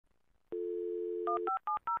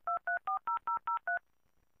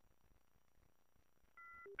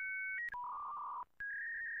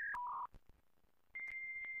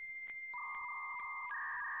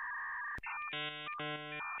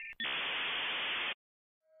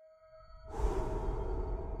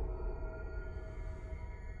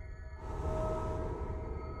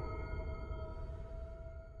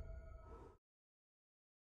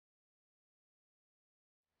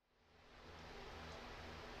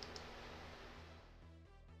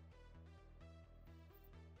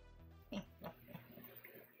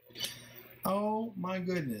Oh my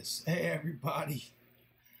goodness. Hey everybody.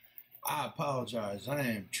 I apologize. I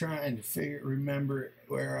am trying to remember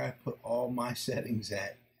where I put all my settings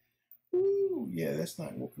at. Ooh, yeah, that's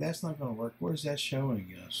not gonna work. Where's that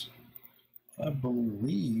showing us? I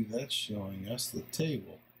believe that's showing us the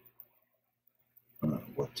table.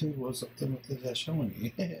 What table is that showing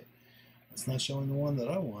me? It's not showing the one that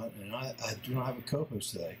I want, and I do not have a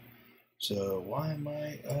co-host today. So why am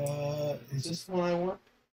I Is is this this the one I want?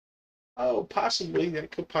 Oh, possibly.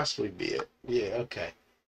 That could possibly be it. Yeah, okay.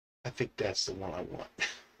 I think that's the one I want.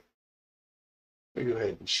 Let me go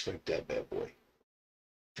ahead and shrink that bad boy.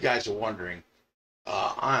 If you guys are wondering,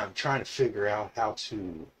 I'm trying to figure out how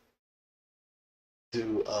to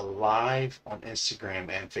do a live on Instagram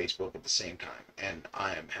and Facebook at the same time, and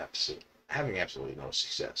I am having absolutely no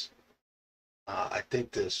success. I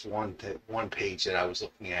think this one page that I was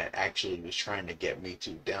looking at actually was trying to get me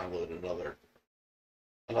to download another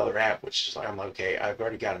app, which is like, I'm like, okay, I've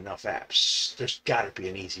already got enough apps. There's got to be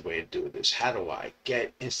an easy way to do this. How do I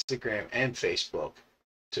get Instagram and Facebook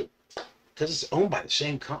to? Because it's owned by the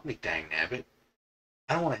same company, dang nabbit.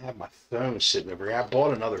 I don't want to have my phone sitting over here. I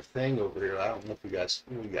bought another thing over here. I don't know if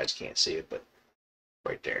you guys can't see it, but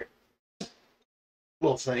right there,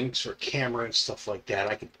 little things for camera and stuff like that.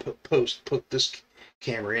 I can put this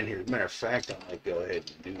camera in here. As a matter of fact, I might go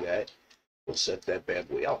ahead and do that. We'll set that bad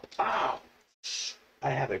boy up. Wow, I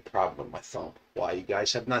have a problem with my thumb. Why, you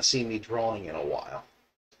guys have not seen me drawing in a while.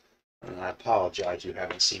 And I apologize, you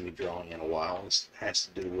haven't seen me drawing in a while. This has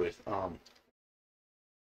to do with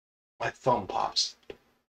my thumb pops.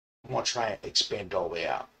 I want to try and expand it all the way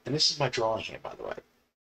out. And this is my drawing hand, by the way.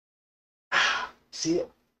 Ah, see it?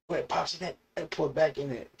 When it pops in it, and pull it back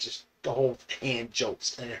in, it just the whole hand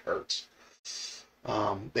jolts and it hurts.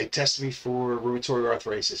 They tested me for rheumatoid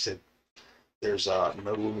arthritis. They said there's no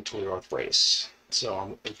rheumatoid arthritis, so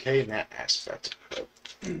I'm okay in that aspect. But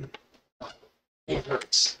it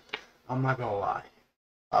hurts. I'm not gonna lie.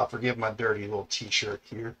 I'll forgive my dirty little T-shirt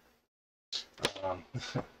here. Um,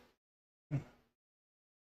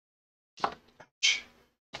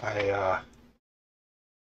 I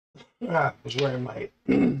was wearing my.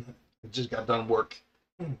 I just got done work.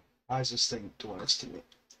 Why is this thing doing this to me?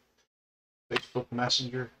 Facebook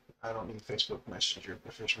Messenger. I don't need Facebook Messenger.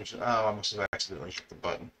 Oh, I must have accidentally hit the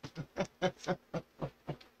button.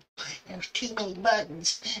 There's too many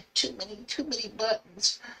buttons. Too many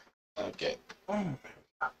buttons. Okay. There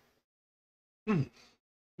we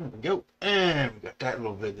go. And we got that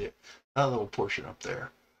little video, that little portion up there.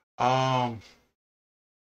 Um,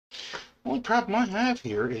 only problem I have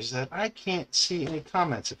here is that I can't see any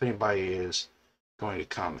comments if anybody is going to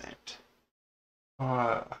comment.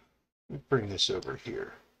 Let me bring this over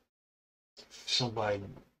here. If somebody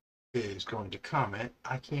is going to comment,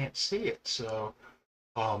 I can't see it. So,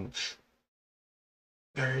 um,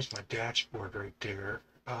 there's my dashboard right there.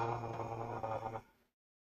 I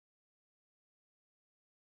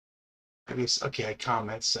guess, okay,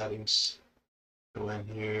 comment settings. Go in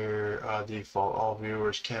here, default, all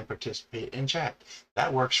viewers can participate in chat.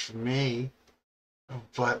 That works for me,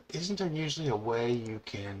 but isn't there usually a way you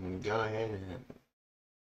can go ahead and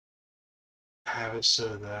have it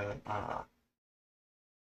so that,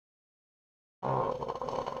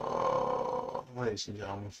 ladies and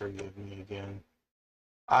gentlemen, forgive me again.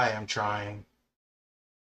 I am trying.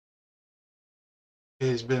 It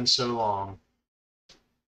has been so long.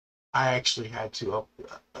 I actually had to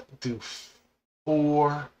do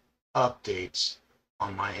 4 updates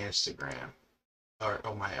on my Instagram or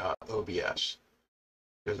on my OBS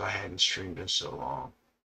because I hadn't streamed in so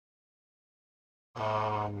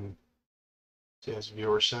long. Says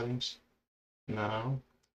viewer settings. No.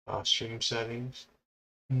 Stream settings.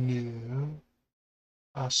 No.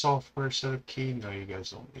 Software setup key. No, you guys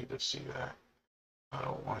don't need to see that. I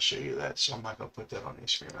don't want to show you that, so I'm not going to put that on the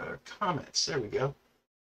screen. Comments. There we go.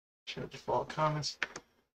 Show default comments.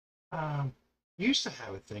 Used to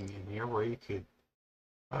have a thing in here where you could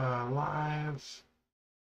live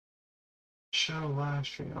show live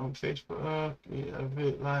stream on Facebook,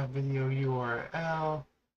 live video URL.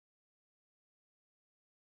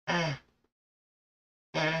 Eh,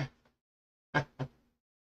 eh.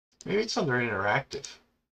 Maybe it's under interactive.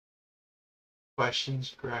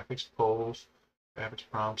 Questions, graphics, polls, graphics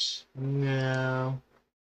prompts. No,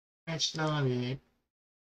 that's not it.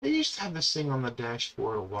 They used to have this thing on the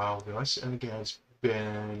dashboard a while ago. And again, it's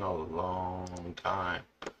been a long time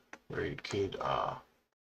where you could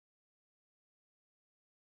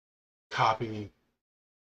copy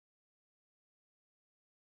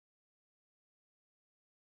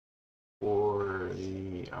or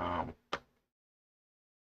the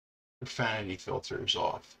profanity filters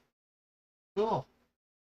off. Cool.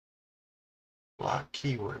 Block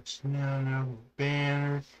keywords. No.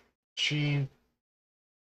 Banner. Machine.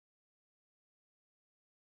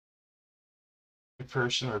 A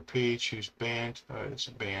person or page who's banned. Oh, it's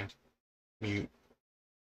a banned. Mute.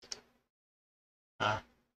 Huh?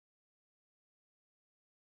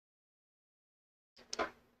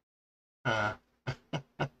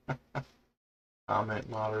 Comment,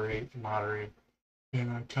 moderate.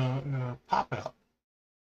 And pop out.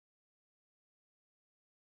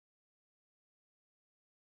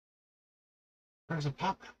 Where's a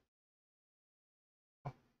pop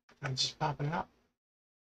out? I'm just popping out.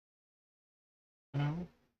 No.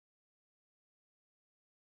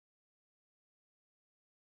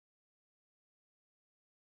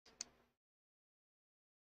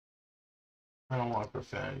 I don't want a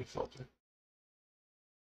profanity filter.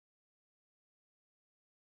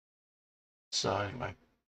 So anyway.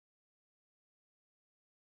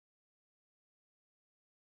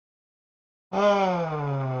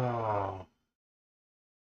 Oh.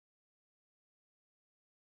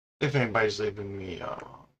 If anybody's leaving me a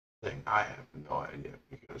thing, I have no idea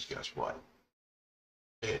because guess what?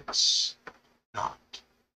 It's not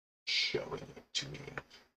showing it to me.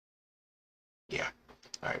 Yeah.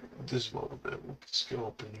 Alright, this is what we'll do. We'll just go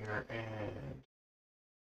up in here and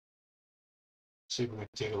see if we can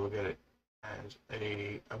take a look at it as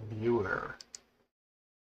a viewer.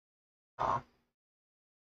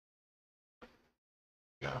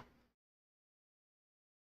 Yeah.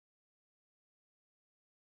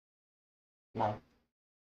 Come on.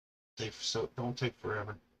 Don't take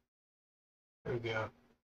forever. There we go.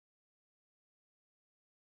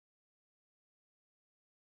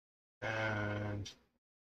 And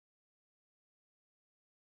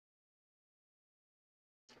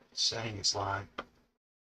saying it's live.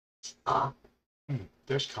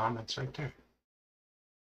 There's comments right there.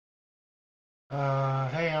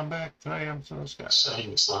 Hey, I'm back. Today I'm so scared.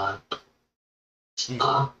 Saying it's live.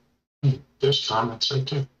 There's comments right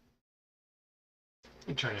there. Let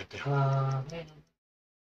me turn it down.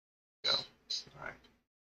 Go. All right.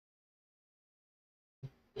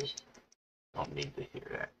 Don't need to hear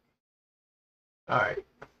that. All right.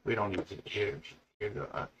 We don't need to hear the hear.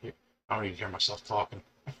 I don't need to hear myself talking.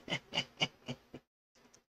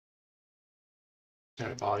 Turn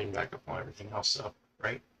the volume back up on everything else up,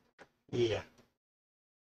 right? Yeah,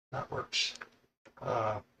 that works.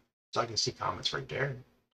 So I can see comments right there.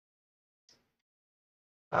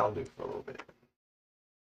 That'll do for a little bit.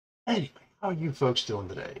 Anyway, how are you folks doing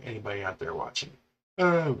today? Anybody out there watching?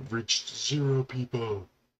 I've reached 0 people.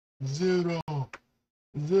 0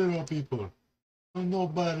 people.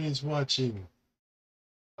 Nobody's watching.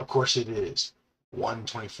 Of course it is.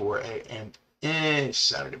 1:24 a.m. and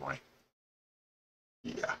Saturday morning.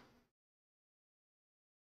 Yeah.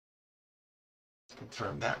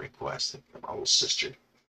 Confirm that request. My little sister.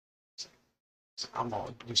 So I'm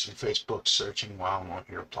gonna do some Facebook searching while I'm on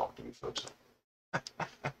here talking to you folks.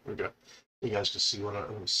 We're good. You guys can see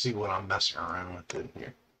what I'm messing around with in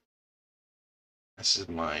here. This is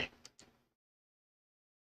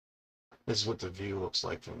what the view looks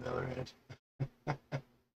like from the other end.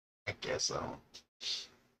 I guess I don't.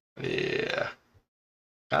 Yeah.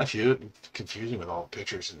 Kind of confusing with all the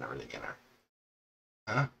pictures and everything in there.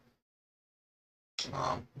 Huh? It's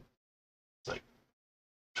like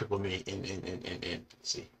triple me in. Let's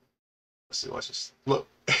see, watch this. Look.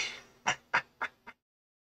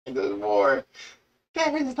 There's more.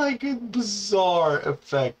 That is like a bizarre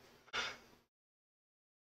effect.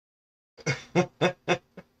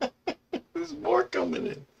 There's more coming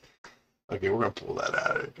in. Okay, we're gonna pull that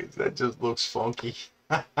out of it because that just looks funky.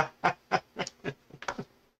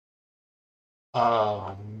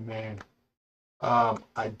 Oh man.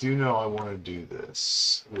 I do know I want to do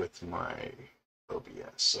this with my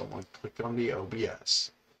OBS. So I'm going to click on the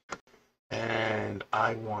OBS. And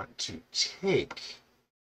I want to take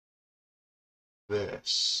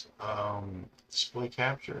this. Display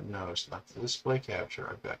capture? No, it's not the display capture.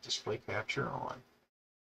 I've got display capture on.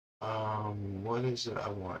 What is it I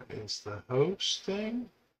want? Is the host thing?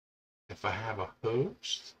 If I have a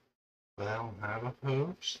host, but I don't have a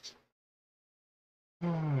host.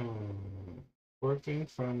 Working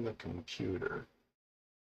from the computer.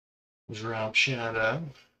 Drop shadow.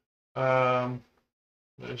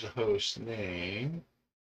 There's a host name.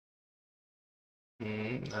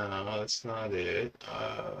 No, that's not it.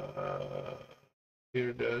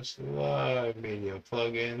 Here does live media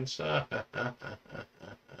plugins.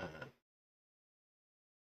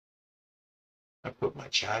 I put my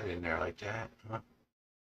chat in there like that. Huh?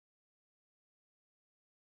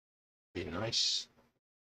 Be nice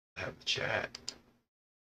to have the chat.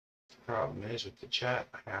 problem is with the chat,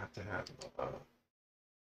 I have to have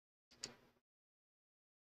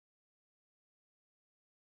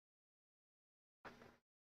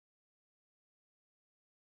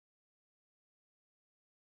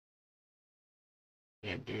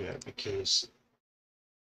can't do that because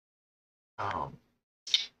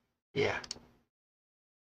yeah,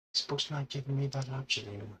 it's supposed to not giving me that option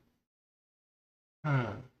anymore.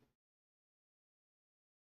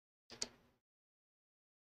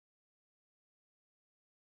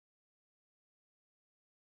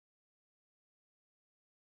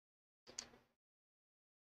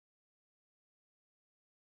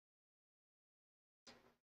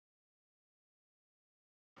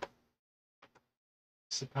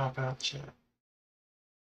 It's the pop out chat.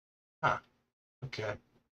 Okay.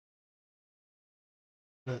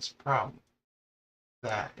 That's a problem.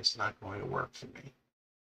 That is not going to work for me.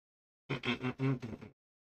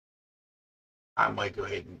 I might go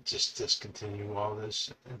ahead and just discontinue all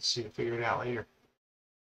this and figure it out later.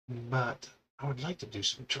 But I would like to do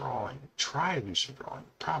some drawing. Try to do some drawing.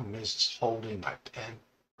 The problem is holding my pen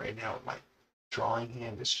right now with my drawing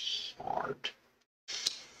hand is hard.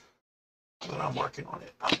 But I'm working on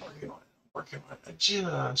it. I'm working on it. I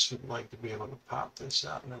just would like to be able to pop this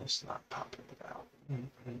out, and then it's not popping it out.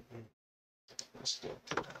 Let's get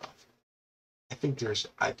that off. I think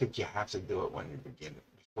you have to do it when you begin,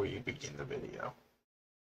 before you begin the video.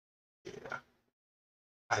 Yeah.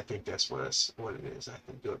 I think that's what it is. I have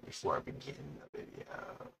to do it before I begin the video.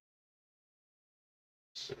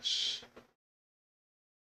 Just...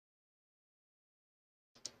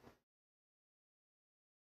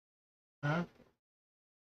 Huh?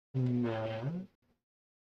 No.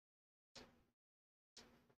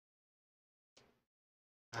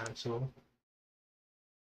 Add a tool.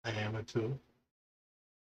 I am a tool.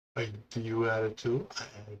 Do you add a tool? I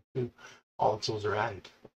add a tool. All the tools are added.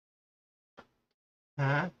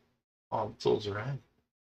 Huh? All the tools are added.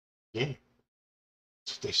 Yeah.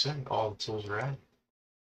 That's what they say. All the tools are added.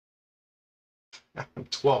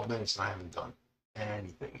 12 minutes and I haven't done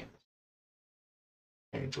anything in it.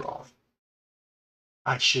 Any drawing.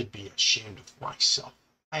 I should be ashamed of myself.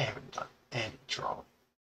 I haven't done any drawing.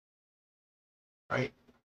 Right?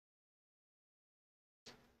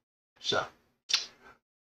 So,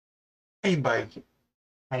 anybody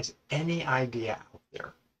has any idea out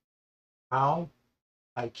there how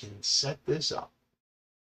I can set this up?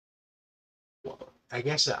 Well, I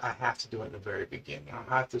guess I have to do it in the very beginning. I'll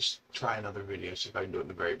have to try another video, see if I can do it in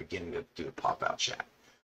the very beginning to do the pop-out chat.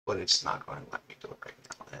 But it's not going to let me do it right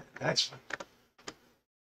now. And that's fine.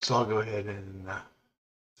 So I'll go ahead and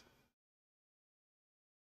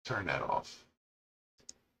turn that off.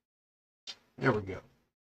 There we go.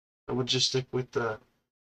 I would just stick with the,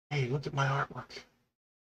 hey, look at my artwork.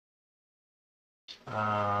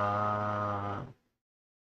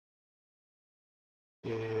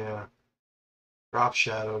 Yeah. Drop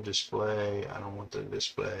shadow display. I don't want the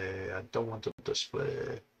display. I don't want the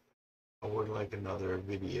display. I would like another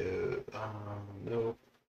video. Nope.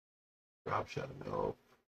 Drop shadow. Nope.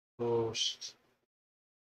 Post.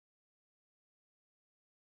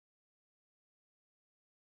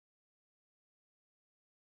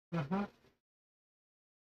 It's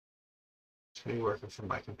me working from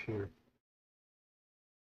my computer.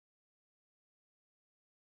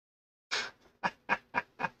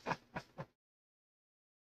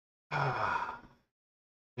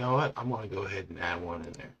 You know what? I'm gonna go ahead and add one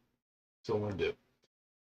in there. So I'm gonna do.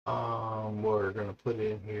 We're gonna put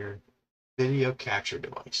in here video capture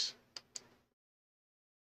device,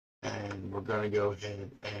 and we're gonna go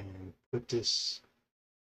ahead and put this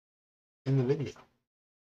in the video.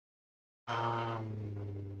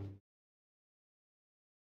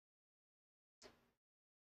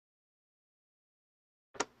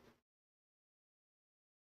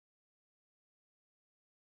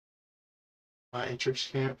 My Matrix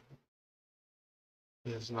cam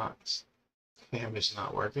is not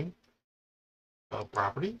working.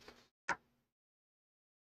 Property.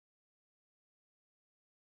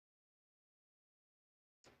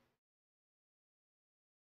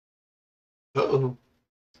 Uh-oh.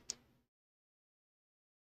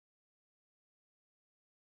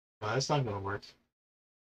 Well, that's not going to work.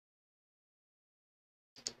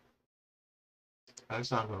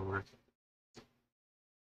 That's not going to work.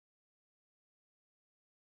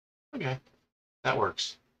 Okay, that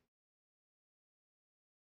works.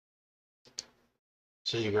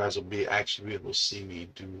 So you guys will actually be able to see me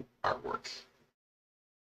do artwork.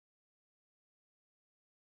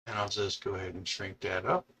 And I'll just go ahead and shrink that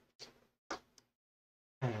up.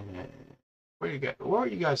 And where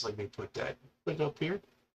you guys like me to put that? Put it up here.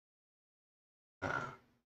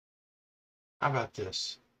 How about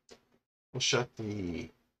this? We'll shut the,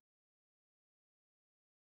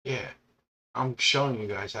 yeah. I'm showing you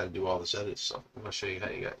guys how to do all this edit stuff. I'm gonna show you how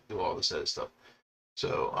you got to do all this edit stuff.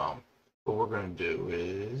 So, what we're gonna do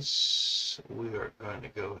is we are going to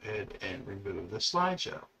go ahead and remove the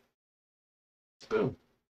slideshow. Boom,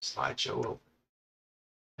 slideshow over.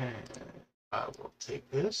 And I will take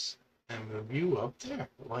this and move you up there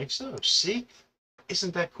like so. See,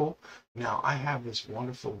 isn't that cool? Now I have this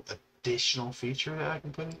wonderful additional feature that I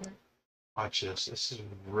can put in here. Watch this. This is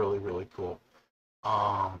really, really cool.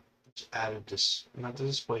 Just added this, not the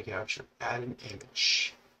display capture, add an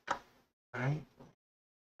image. Right?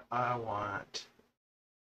 I want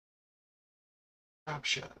drop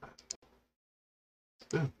shadow.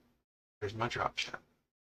 Boom. There's my drop shadow.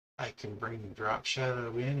 I can bring the drop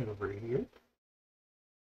shadow in over here.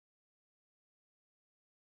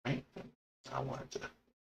 Right? I want to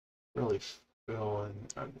really fill in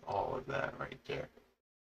all of that right there.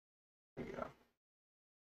 There we go.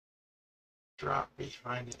 Drop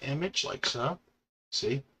behind the image like so.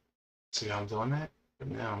 See how I'm doing that?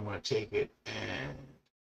 And now I'm going to take it and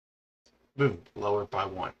boom, lower it by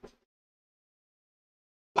 1.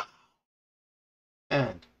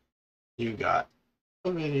 And you got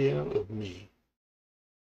a video of me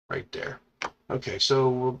right there. Okay,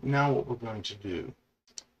 so now what we're going to do,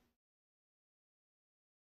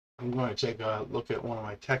 I'm going to take a look at one of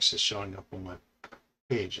my texts showing up on my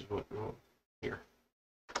page. Here.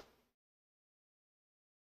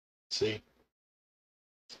 See?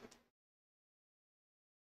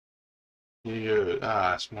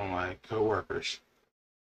 It's one of my coworkers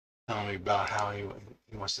telling me about how he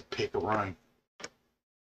wants to pick a run.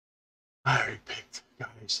 I already picked,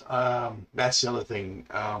 guys. That's the other thing.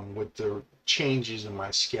 With the changes in my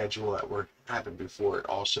schedule that were happened before, it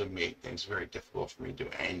also made things very difficult for me to do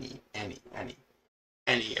any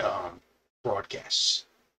broadcasts.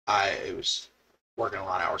 I was working a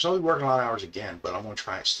lot of hours. I'll be working a lot of hours again, but I'm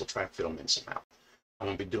gonna still try and fit them in somehow. I'm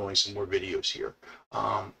gonna be doing some more videos here.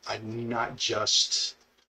 I'm not just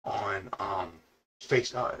on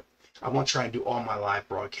I want to try and do all my live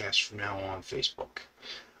broadcasts from now on Facebook.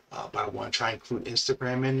 But I want to try and include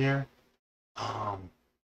Instagram in there.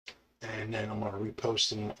 And then I'm going to repost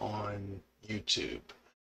them on YouTube.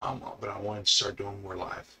 But I want to start doing more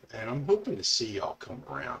live. And I'm hoping to see y'all come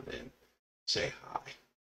around and say hi.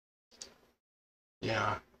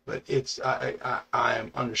 Yeah, but I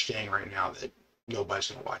am understanding right now that nobody's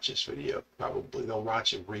going to watch this video. Probably they'll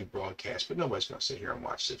watch it rebroadcast, but nobody's going to sit here and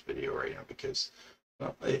watch this video right now because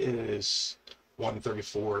it is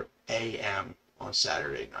 1:34 a.m. on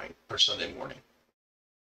Saturday night or Sunday morning.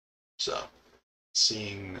 So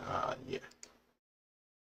seeing yeah,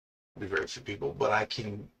 be very few people, but I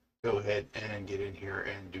can go ahead and get in here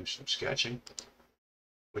and do some sketching,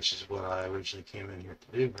 which is what I originally came in here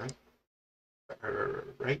to do,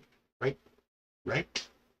 right? Right.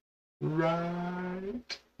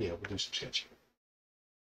 Yeah, we'll do some sketching.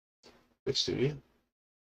 Clip Studio.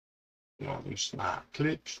 I'm gonna use my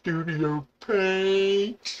Clip Studio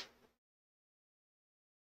Paint.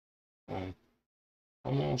 Come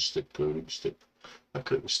on, stick. I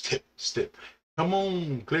could have stip. Come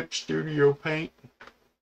on, Clip Studio Paint.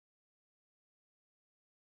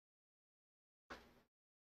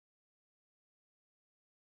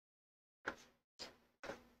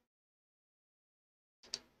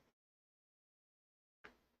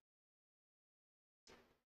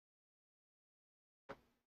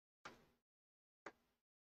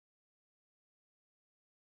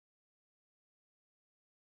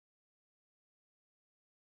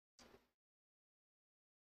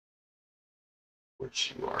 Where'd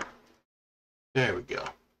you are? There we go.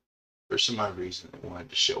 For some odd reason, it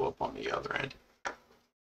wanted to show up on the other end.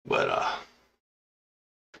 But,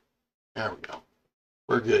 there we go.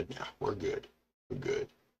 We're good now. We're good.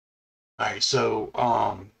 All right, so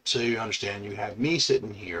you understand, you have me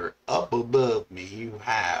sitting here. Up above me, you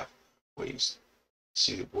have, please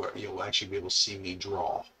see where you'll actually be able to see me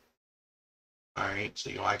draw. All right,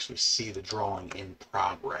 so you'll actually see the drawing in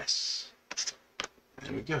progress.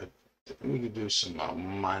 And we're good. We can do some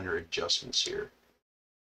minor adjustments here.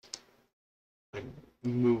 Like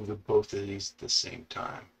move both of these at the same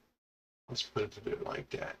time. Let's put it like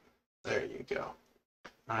that. There you go.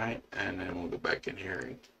 All right, and then we'll go back in here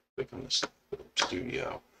and click on the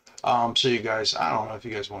studio. So you guys, I don't know if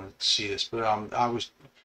you guys want to see this, but when I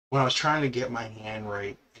was trying to get my hand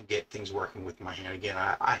right and get things working with my hand again,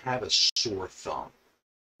 I have a sore thumb.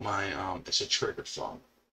 My it's a trigger thumb.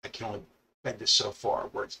 I can only bend this so far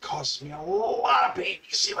where it causes me a lot of pain.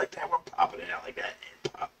 You see like that, we're popping it out like that.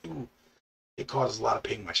 It causes a lot of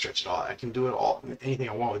pain when I stretch it all. I can do it all, anything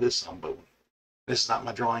I want with this thumb, but This is not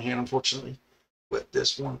my drawing hand, unfortunately, but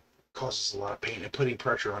this one causes a lot of pain, and putting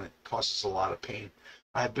pressure on it causes a lot of pain.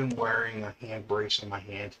 I've been wearing a hand brace on my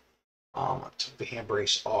hand. I took the hand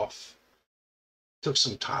brace off, took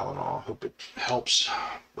some Tylenol. Hope it helps.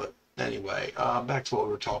 But anyway, back to what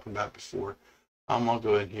we were talking about before. I'll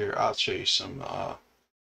go in here. I'll show you some.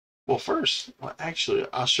 Well, first, actually,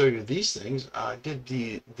 I'll show you these things. I did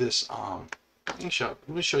this. Let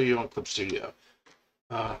me show you on Clip Studio.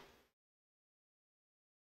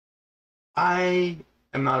 I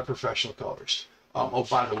am not a professional colorist. Oh,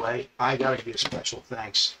 by the way, I gotta give a special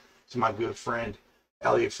thanks to my good friend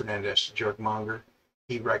Elliot Fernandez, Jerkmonger.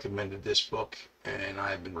 He recommended this book, and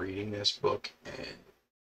I've been reading this book, and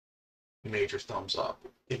major thumbs up.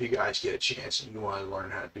 If you guys get a chance and you want to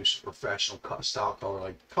learn how to do some professional style color,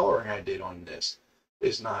 like the coloring I did on this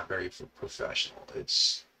is not very professional.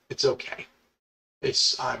 It's okay.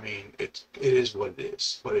 I mean, it is what it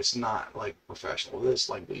is, but it's not like professional. This,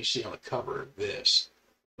 like what you see on the cover of this,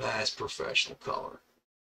 that's professional color,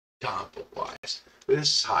 comic book wise. But this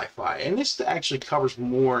is hi-fi, and this actually covers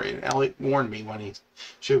more. And Elliot warned me when he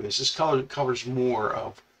showed this. This color covers more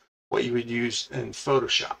of what you would use in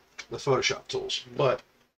Photoshop, the Photoshop tools, but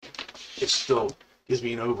it still gives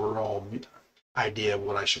me an overall idea of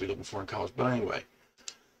what I should be looking for in colors. But anyway,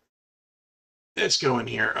 let's go in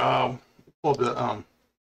here. Well,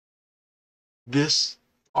 this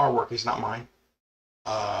artwork is not mine.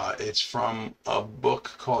 It's from a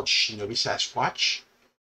book called Shinobi Sasquatch.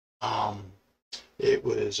 It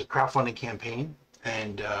was a crowdfunding campaign,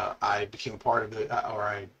 and I became a part of it, or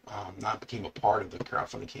I not became a part of the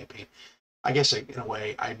crowdfunding campaign. I guess in a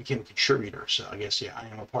way I became a contributor. So I guess yeah, I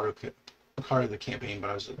am a part of the campaign, but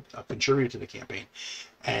I was a contributor to the campaign.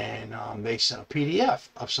 And they sent a PDF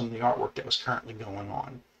of some of the artwork that was currently going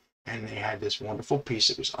on. And they had this wonderful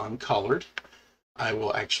piece. It was uncolored. I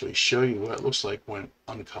will actually show you what it looks like when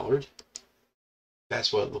uncolored.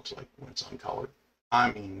 That's what it looks like when it's uncolored.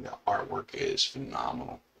 I mean, the artwork is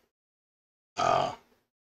phenomenal.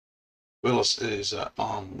 Willis is a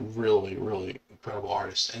really, really incredible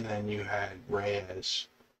artist. And then you had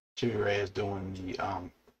Jimmy Reyes doing the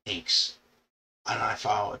inks. And I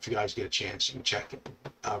follow, if you guys get a chance, you can check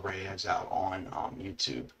Reyes out on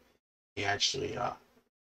YouTube. He actually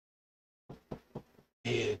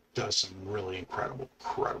it does some really incredible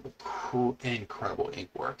ink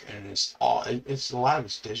work, and it's a lot of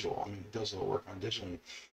it's digital. I mean, it does a lot of work on digital.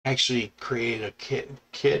 Actually created a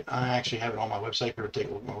kit. I actually have it on my website. Go take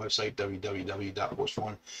a look at my website,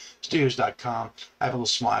 www.horseonestudios.com. I have a little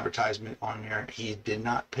small advertisement on there. He did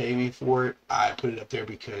not pay me for it. I put it up there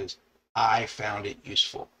because I found it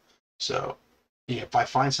useful. So yeah, if I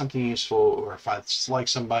find something useful, or if I like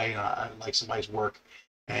somebody and I like somebody's work,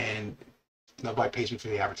 and nobody pays me for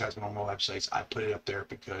the advertisement on my websites, I put it up there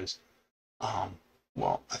because,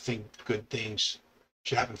 well, I think good things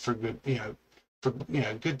should happen for good,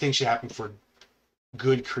 good things should happen for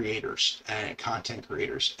good creators and content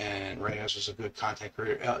creators. And Reyes was a good content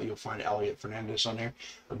creator. You'll find Elliot Fernandez on there,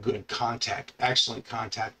 a good excellent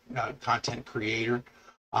content creator.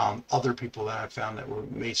 Other people that I found that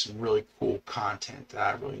made some really cool content that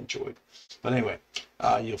I really enjoyed. But anyway,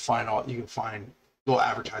 you can find little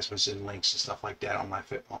advertisements and links and stuff like that on my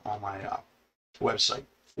website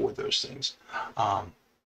for those things.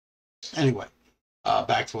 Anyway,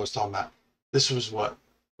 back to what I was talking about. This was what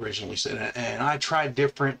originally said, and I tried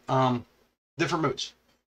different modes.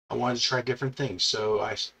 I wanted to try different things, so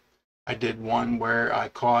I did one where I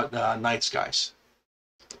caught night skies.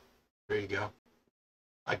 There you go.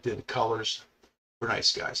 I did the colors for night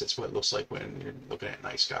skies. That's what it looks like when you're looking at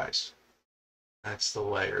night skies. That's the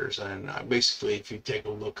layers. And basically, if you take a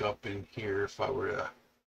look up in here, if I were to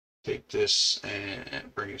take this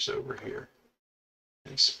and bring this over here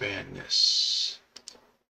and expand this,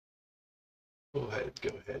 go ahead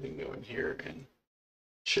and go in here and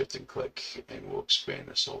shift and click, and we'll expand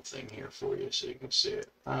this whole thing here for you so you can see it.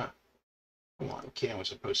 Come on, the camera was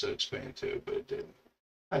supposed to expand too, but it didn't.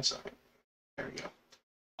 That's all right. There we go.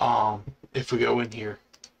 If we go in here,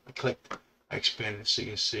 I expand it so you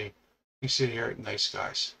can see. You see here, nice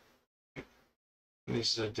skies.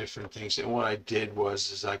 These are the different things. And what I did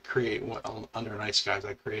was I create under night skies.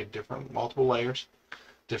 I created multiple layers,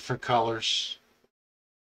 different colors,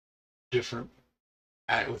 for different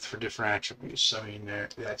attributes. So I mean,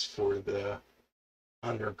 that's for the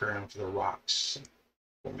underground, for the rocks,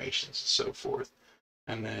 formations, and so forth.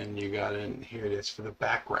 And then you got in here that's for the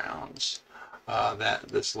backgrounds.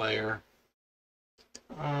 This layer,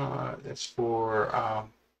 that's for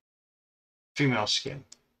female skin.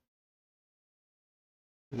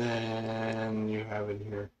 Then you have in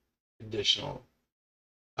here additional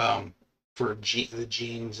for the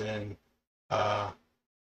jeans and uh,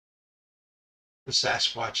 the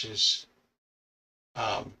Sasquatch's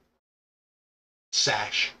um,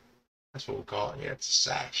 sash. That's what we call it. Yeah, it's a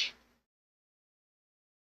sash.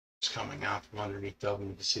 It's coming out from underneath of them.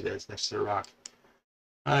 You can see that it's next to the rock.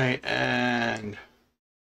 All right, and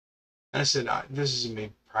I said, this is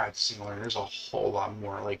me practicing learning. There's a whole lot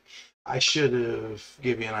more. Like, I should have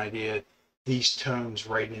given you an idea. These tones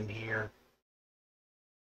right in here,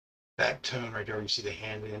 that tone right there, you see the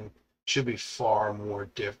hand in, should be far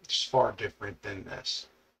different than this.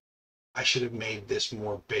 I should have made this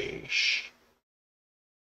more beige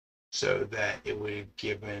so that it would have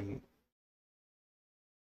given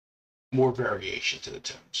more variation to the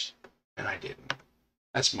tones, and I didn't.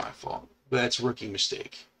 That's my fault. But that's a rookie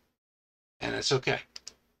mistake, and it's okay.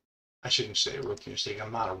 I shouldn't say a rookie mistake.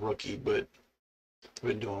 I'm not a rookie, but I've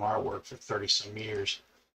been doing artwork for 30 some years.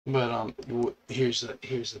 But here's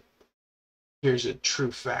a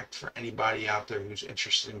true fact for anybody out there who's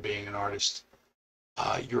interested in being an artist.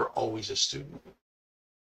 You're always a student.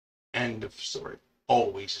 End of story.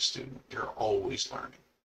 Always a student. You're always learning.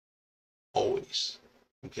 Always.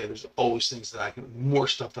 Okay, there's always things that more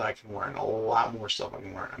stuff that I can learn, a lot more stuff I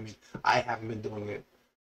can learn. I mean, I haven't been doing it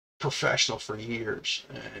professional for years,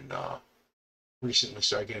 and recently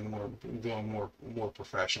started going more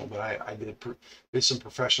professional. But I did some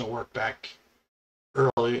professional work back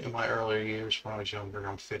early in my earlier years when I was younger.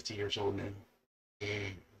 I'm 50 years old now,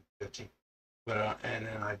 50. But and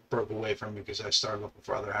then I broke away from it because I started looking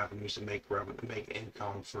for other avenues to make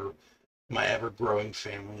income for my ever-growing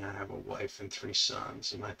family. I have a wife and 3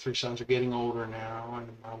 sons, and my 3 sons are getting older now, and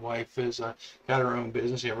my wife is got her own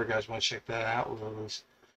business. If you ever guys want to check that out, Lily's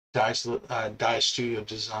Dye Studio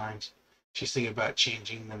Designs. She's thinking about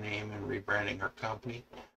changing the name and rebranding her company.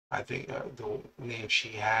 I think the name she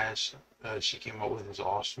came up with is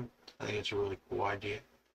awesome. I think it's a really cool idea.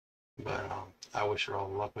 But I wish her all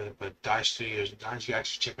the luck with it. But Dye Studios Designs, you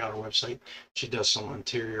actually check out her website. She does some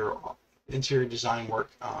interior design work,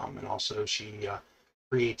 and also she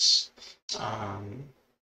creates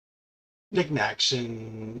knickknacks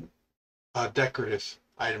and decorative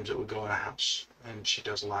items that would go in a house, and she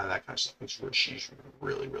does a lot of that kind of stuff. She's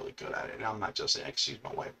really, really good at it. And I'm not just saying she's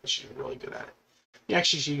my wife, but she's really good at it. Yeah,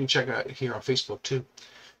 actually, you can check her out here on Facebook too.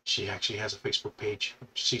 She actually has a Facebook page.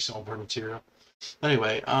 See some of her material.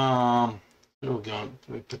 Anyway, we're going.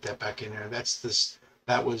 We put that back in there.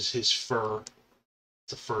 That was his fur.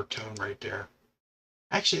 It's a fur tone right there.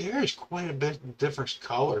 Actually, there is quite a bit different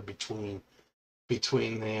color between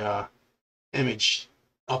the image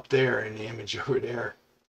up there and the image over there.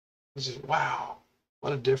 This is wow,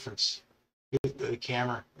 what a difference. The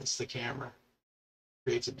camera, it's the camera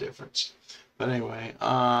creates a difference. But anyway,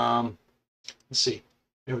 let's see.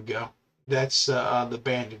 Here we go. That's the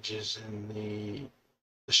bandages and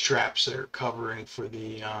the straps that are covering for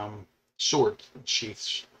the sword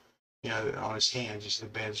sheaths. You know, on his hands. You see the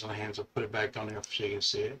bandages on the hands. I'll put it back on there so you can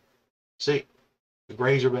see it. See, the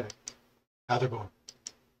grays are back. Now they're going.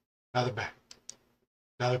 Now they're back.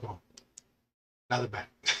 Now they're going. Now they're back.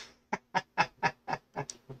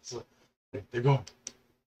 So, they're going.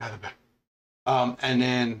 Now they're back. And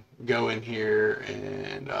then go in here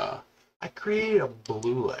and I created a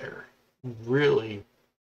blue layer, really,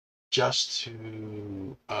 just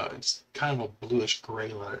to it's kind of a bluish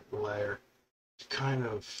gray layer, to kind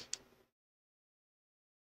of,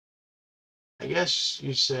 I guess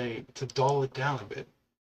you say, to dull it down a bit.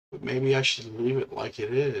 But maybe I should leave it like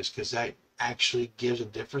it is, because that actually gives a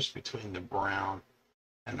difference between the brown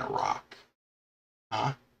and the rock.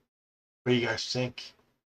 Huh? What do you guys think?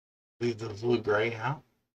 Leave the blue gray out?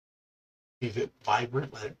 Leave it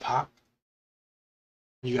vibrant, let it pop?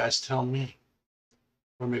 You guys tell me.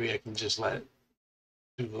 Or maybe I can just let it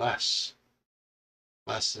do less.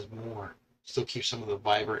 Less is more. Still keep some of the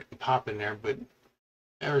vibrant and pop in there, but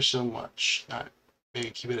ever so much.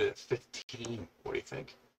 Maybe keep it at 15. What do you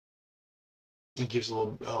think? It gives a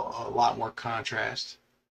lot more contrast.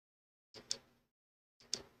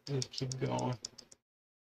 And keep going.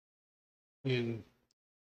 And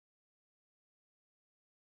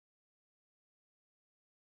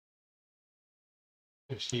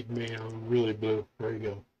just keep making it really blue. There you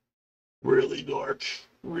go. Really dark.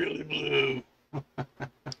 Really blue.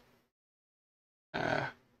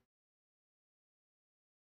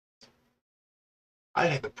 I'd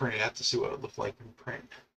have to print it out to see what it looked like in print.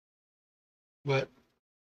 But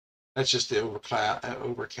that's just the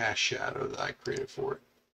overcast shadow that I created for it.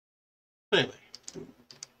 Anyway,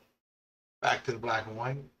 back to the black and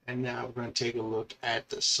white. And now we're going to take a look at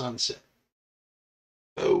the sunset.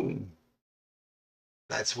 Boom.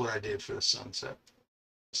 That's what I did for the sunset.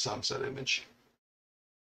 sunset image.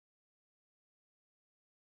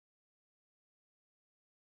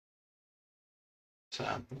 So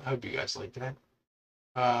I hope you guys like that.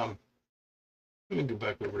 Let me go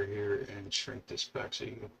back over here and shrink this back so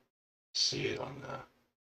you can see it on the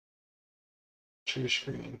true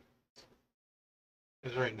screen.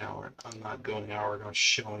 Because right now I'm not doing the artwork, I'm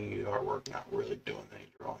showing you the artwork, not really doing any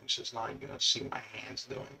drawing. So it's not even going to see my hands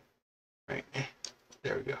doing it. Right?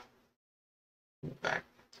 There we go. Back.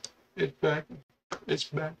 It's back. It's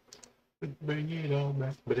back. Bring it all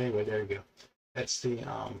back. But anyway, there you go. That's the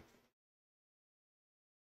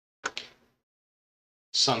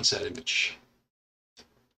sunset image.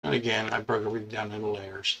 And again, I broke everything down into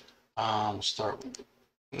layers. We'll start with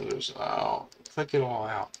those. I'll click it all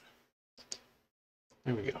out.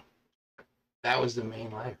 There we go. That was the main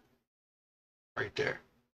layer right there.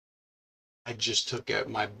 I just took out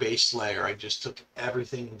my base layer. I just took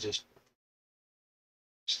everything and just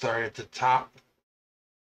started at the top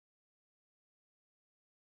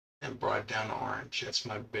and brought it down to orange. That's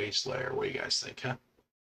my base layer. What do you guys think, huh?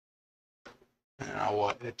 And I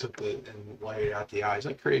took it and whited out the eyes.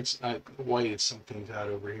 I whited some things out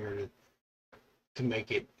over here to make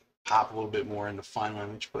it pop a little bit more in the final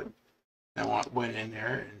image, but I went in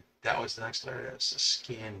there and that was the next layer. That's the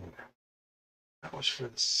skin. That was for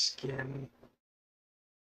the skin.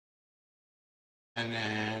 And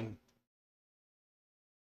then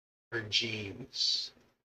her jeans.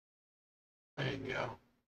 There you go.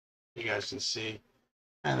 You guys can see.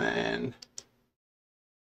 And then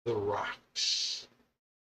the rocks.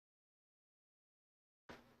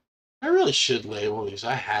 I really should label these.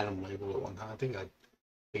 I had them labeled at one time. I think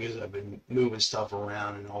because I've been moving stuff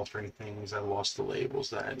around and altering things, I lost the labels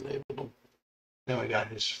that I had labeled them. Then we got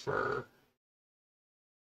his fur.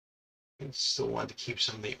 I still wanted to keep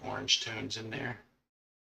some of the orange tones in there.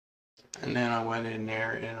 And then I went in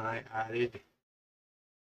there and I added,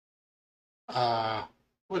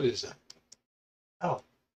 what is that? Oh,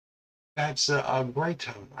 that's a gray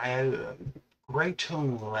tone. I added a gray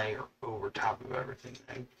tone layer over top of everything.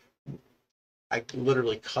 I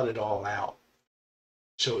literally cut it all out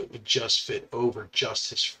so it would just fit over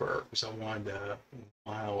just his fur because I wanted to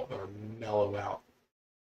mellow out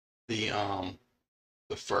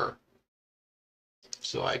the fur.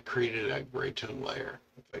 So I created a gray tone layer.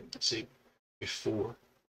 If I can see before,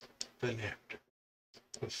 then after,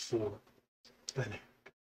 before, then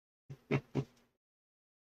after.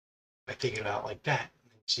 I take it out like that,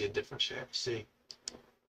 and you see a difference here. See,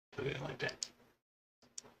 put it in like that.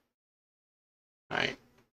 All right.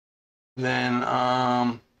 Then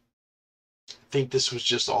I think this was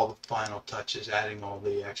just all the final touches, adding all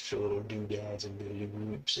the extra little doodads and doody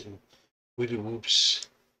whoops and woody whoops.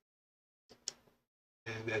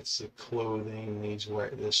 And that's the clothing. He's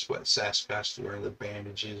wearing the sweat Sasquatch wearing the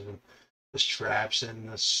bandages and the straps and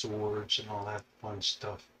the swords and all that fun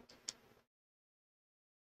stuff.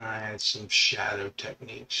 I had some shadow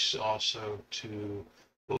techniques also to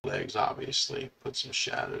the legs, obviously. Put some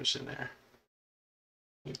shadows in there.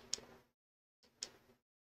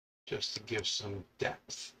 Just to give some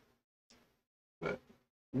depth. But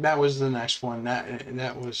that was the next one.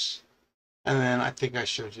 That was, and then I think I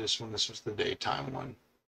showed you this one. This was the daytime one.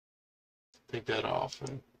 Take that off,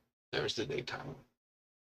 and there's the daytime one.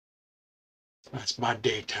 That's my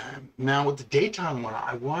daytime. Now with the daytime one,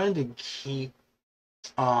 I wanted to keep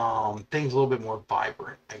things a little bit more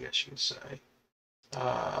vibrant, I guess you could say.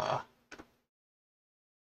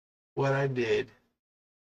 What I did,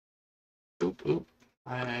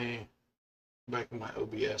 I back in my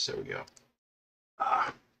OBS, there we go.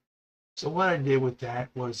 So what I did with that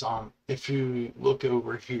was, if you look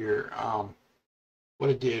over here, what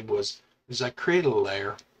I did was I created a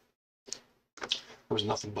layer. There was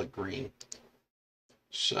nothing but green.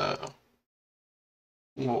 So,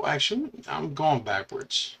 well, actually, I'm going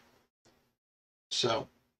backwards. So,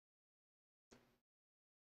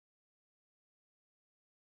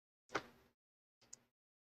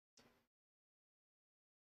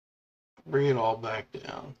 bring it all back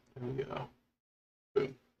down. There we go.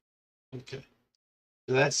 Boom. Okay.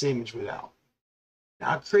 So that's the image without.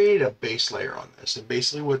 Now I created a base layer on this, and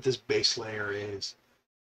basically what this base layer is,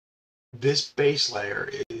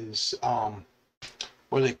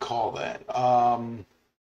 what do they call that?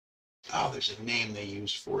 Oh, there's a name they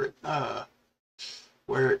use for it.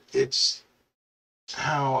 Where it's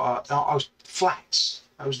how I was flats.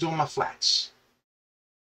 I was doing my flats.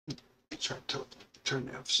 Try to turn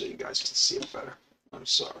it off so you guys can see it better. I'm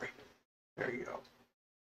sorry. There you go.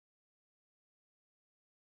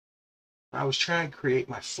 I was trying to create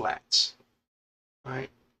my flats, right?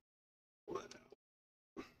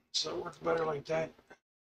 So it works better like that.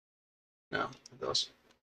 No, it doesn't.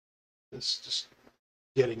 It's just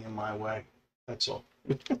getting in my way. That's all.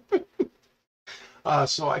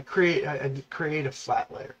 So I create a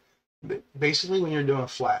flat layer. Basically, when you're doing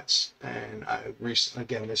flats, and I recently,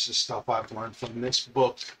 again, this is stuff I've learned from this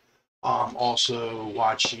book. Also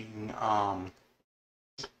watching,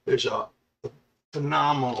 there's a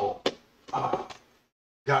phenomenal,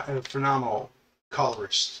 got a phenomenal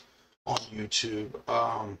colorist on YouTube.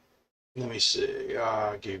 Let me see.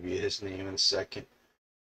 I'll give you his name in a second.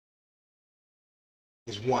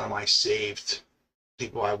 He's one of my saved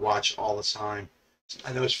people I watch all the time.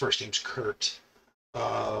 I know his first name's Kurt.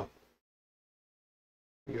 Go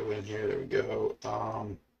in here. There we go.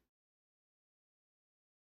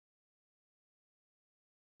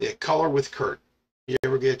 Yeah, Color with Kurt. You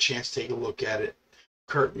ever get a chance, take a look at it.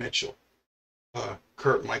 Kurt Mitchell.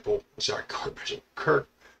 Kurt Michael. Sorry, Kurt Mitchell.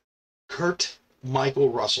 Kurt Michael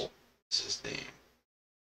Russell is his name.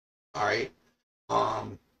 All right.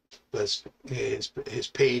 But his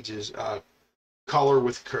page is Color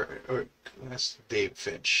with Kurt. Or, that's Dave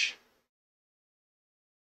Finch.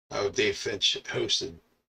 Oh, Dave Finch hosted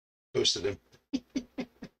him.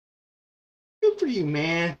 Good for you,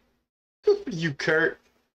 man. Good for you, Kurt.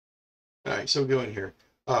 All right, so we go in here.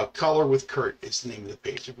 Color with Kurt is the name of the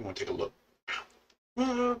page. If you want to take a look.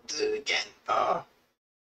 Again,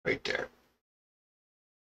 right there.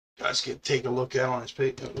 Guys can take a look at on his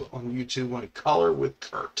page on YouTube on Color with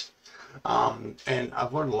Kurt. And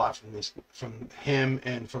I've learned a lot from him,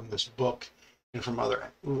 and from this book, and from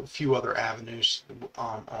a few other avenues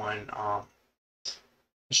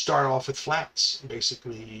start off with flats.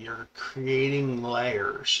 Basically, you're creating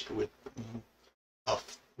layers with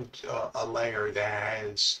a layer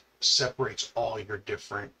that separates all your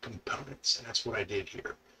different components, and that's what I did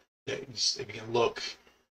here. If you can look,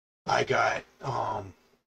 I got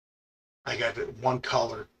one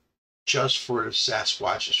color just for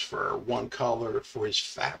Sasquatch's fur, one color for his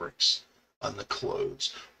fabrics on the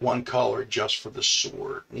clothes, one color just for the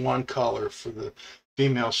sword, one color for the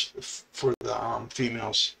females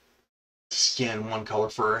female's skin, one color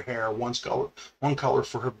for her hair, one color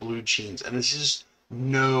for her blue jeans, and this is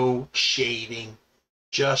no shading,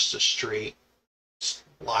 just a straight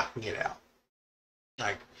blocking it out.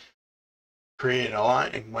 I created a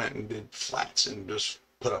line and went and did flats and just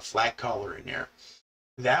put a flat color in there.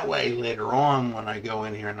 That way, later on, when I go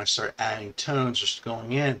in here and I start adding tones, just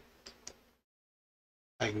going in,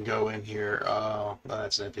 I can go in here. Oh,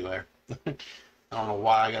 that's an empty layer. I don't know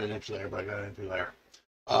why I got an empty layer, but I got an empty layer.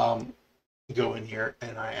 Go in here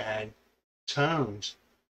and I add tones.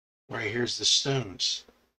 Right here's the stones.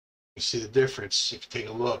 You see the difference if you take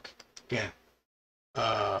a look. Again,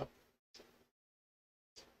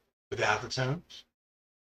 without the tones,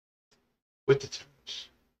 with the tones.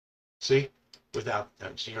 See? Without the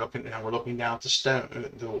tones. You're looking now. We're looking down at the stone,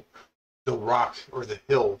 the rock or the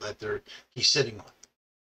hill that he's sitting on.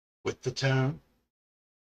 With the tone,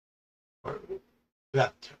 or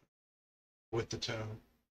without the tone. With the tone,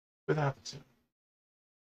 without the tone.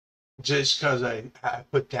 Just because I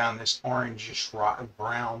put down this orangish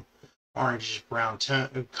brown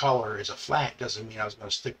tone, color as a flat doesn't mean I was going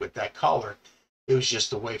to stick with that color. It was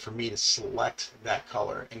just a way for me to select that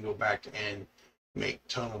color and go back and make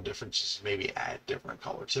tonal differences, maybe add different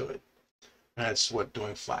color to it. And that's what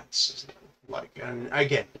doing flats is like. And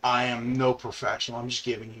again, I am no professional. I'm just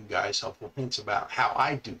giving you guys helpful hints about how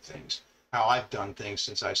I do things, how I've done things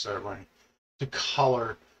since I started learning to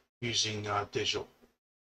color using digital.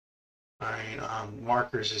 All right,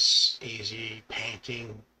 markers is easy.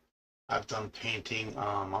 Painting, I've done painting.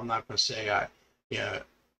 I'm not going to say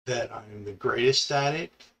that I'm the greatest at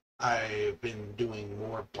it. I've been doing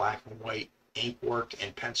more black and white ink work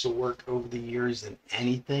and pencil work over the years than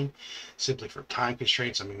anything, simply for time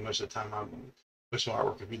constraints. I mean, most of the time, most of my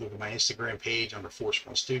artwork, if you look at my Instagram page under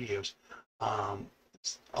Force1 Studios, a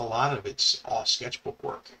lot of it's all sketchbook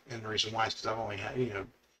work. And the reason why is because I've only had,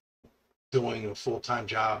 doing a full-time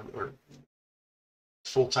job, or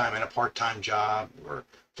full-time and a part-time job, or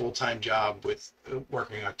full-time job with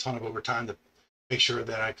working a ton of overtime to make sure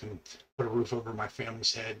that I can put a roof over my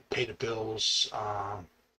family's head, pay the bills,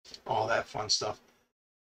 all that fun stuff.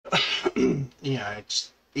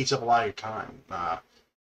 It eats up a lot of your time.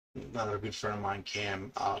 Another good friend of mine,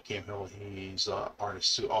 Cam Hill, he's an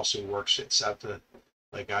artist who also works at SEPTA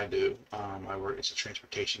like I do. It's a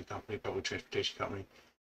transportation company, public transportation company.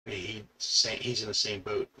 He's in the same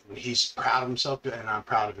boat. He's proud of himself, and I'm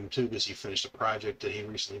proud of him too, because he finished a project that he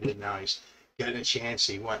recently did. Now he's getting a chance.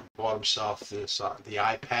 He went and bought himself the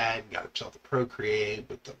iPad, got himself the Procreate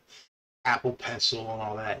with the Apple Pencil and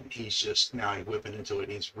all that, and he's just now whipping into it.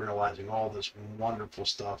 He's realizing all this wonderful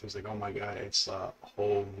stuff. He's like, "Oh my God, it's a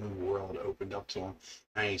whole new world opened up to him,"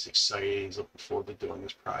 and he's excited. He's looking forward to doing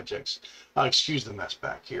his projects. Excuse the mess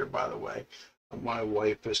back here, by the way. My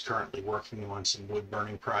wife is currently working on some wood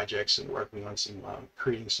burning projects and working on some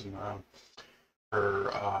creating some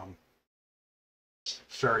her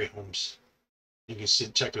fairy homes. You can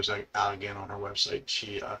check those out again on her website.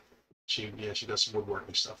 She does some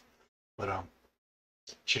woodworking stuff, but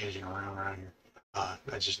changing around here.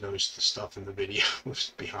 I just noticed the stuff in the video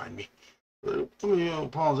was behind me. Let me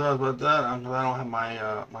apologize about that because I don't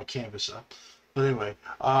have my canvas up. But anyway,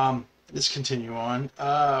 let's continue on.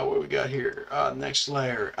 What we got here? Next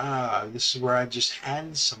layer. This is where I just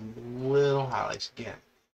added some little highlights again.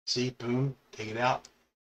 See, boom, take it out,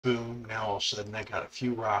 boom. Now all of a sudden I got a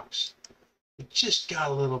few rocks. It just got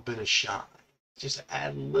a little bit of shine. Just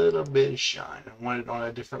add a little bit of shine. I want it on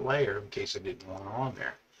a different layer in case I didn't want it on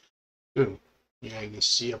there. Boom. Yeah, you can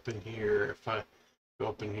see up in here. If I go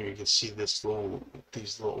up in here, you can see these little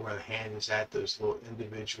where the hand is at. Those little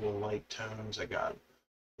individual light tones. I got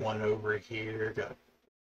one over here. Got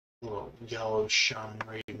a little yellow shine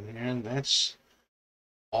right in there, and that's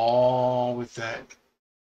all with that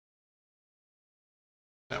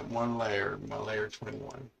one layer. My layer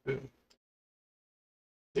 21. Boom.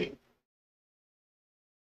 See?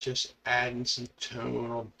 Just adding some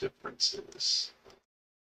tonal differences.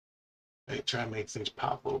 Try and make things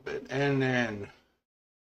pop a little bit. And then,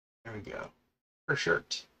 there we go. Her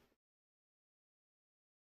shirt.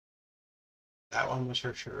 That one was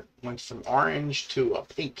her shirt. Went from orange to a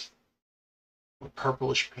pink. A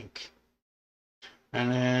purplish pink.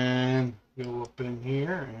 And then, go up in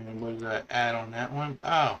here. And what did I add on that one?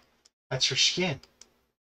 Oh, that's her skin.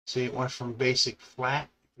 See, it went from basic flat.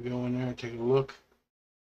 If you go in there and take a look.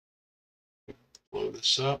 Blow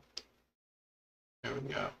this up. There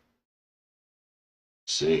we go.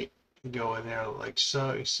 See, go in there like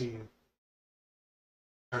so. You see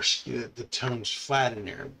her skin, the tone's flat in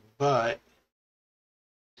there, but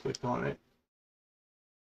click on it.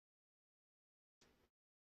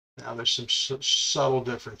 Now there's some subtle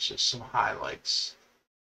differences, some highlights.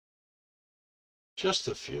 Just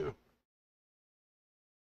a few.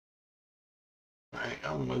 All right,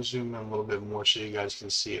 I'm going to zoom in a little bit more so you guys can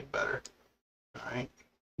see it better. All right.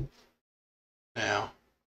 Now,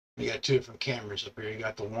 you got two different cameras up here. You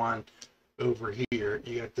got the one over here.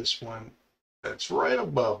 You got this one that's right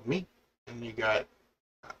above me. And you got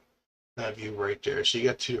that view right there. So you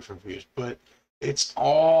got two different views. But it's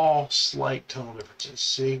all slight tonal differences.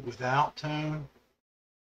 See, without tone,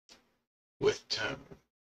 with tone.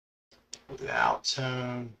 Without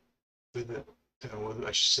tone, with it.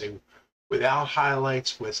 I should say, without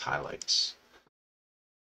highlights, with highlights.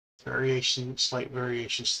 Slight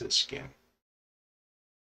variations to the skin.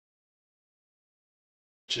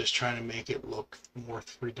 Just trying to make it look more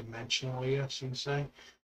three-dimensional, I guess you can say.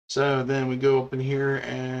 So then we go up in here,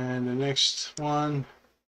 and the next one,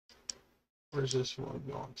 where's this one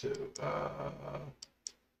going to?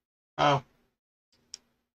 Oh.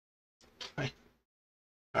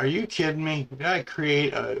 Are you kidding me? Did I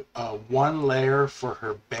create a one layer for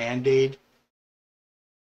her Band-Aid?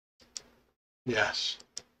 Yes,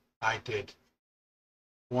 I did.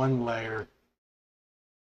 One layer.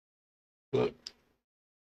 Look.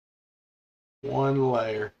 One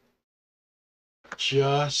layer.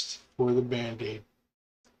 Just for the Band-Aid.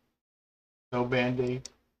 No Band-Aid.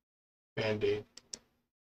 Band-Aid.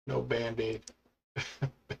 No Band-Aid.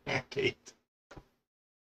 Band-Aid.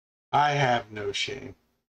 I have no shame.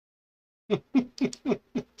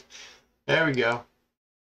 There we go.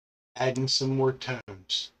 Adding some more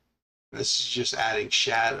tones. This is just adding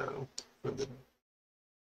shadow for the,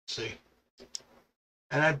 see.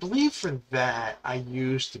 And I believe for that I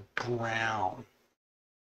used brown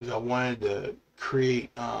because I wanted to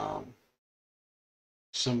create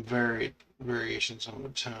some variations on the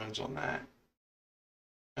tones on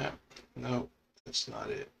that. No, that's not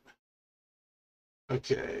it.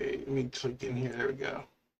 Okay, let me click in here. There we go.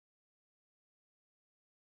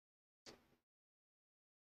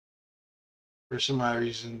 For some odd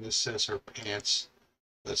reason, this says her pants.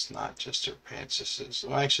 That's not just her pants. This is,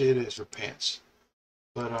 well, actually, it is her pants.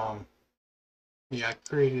 But yeah, I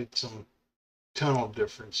created some tonal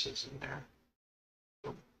differences in there,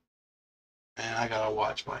 and I gotta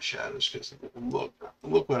watch my shadows because look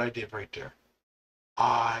what I did right there.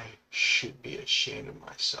 I should be ashamed of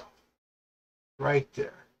myself. Right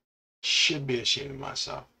there, should be ashamed of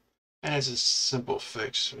myself. And it's a simple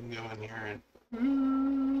fix. We can go in here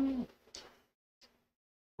and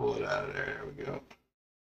pull it out of there. There we go.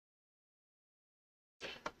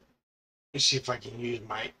 me see if I can use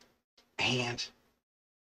my hand.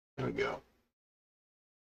 There we go.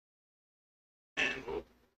 And we'll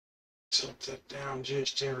tilt that down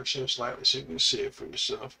just ever so slightly so you can see it for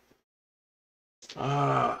yourself.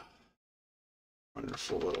 Ah,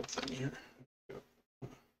 wonderful little thing here.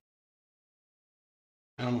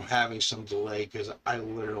 And I'm having some delay because I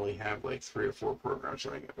literally have like 3 or 4 programs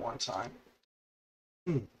running at one time.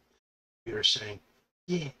 You're saying,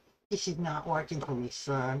 yeah, this is not working for me,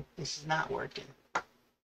 son. This is not working.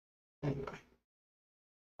 Anyway,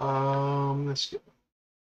 let's go.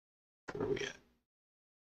 Where are we at?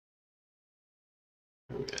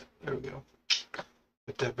 Where are we at? There we go.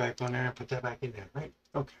 Put that back on there. Put that back in there, right?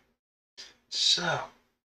 Okay. So,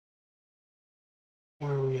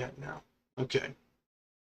 where are we at now? Okay. I'm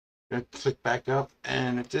gonna click back up,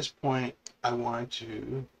 and at this point, I want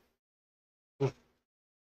to.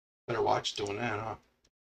 Better watch doing that, huh?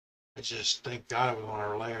 I just thank God I was on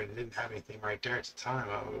our layer and didn't have anything right there at the time.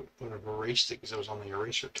 I would have erased it because I was on the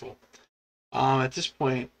eraser tool. At this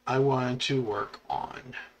point, I wanted to work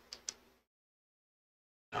on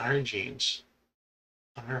her jeans,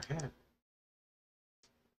 on her hair.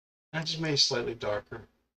 I just made it slightly darker.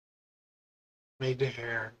 Made the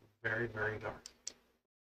hair very, very dark.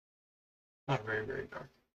 Not very, very dark.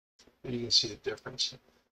 But you can see the difference.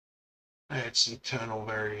 I had some tonal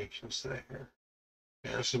variations to the hair.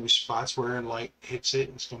 Yeah, there's going to be spots where light hits it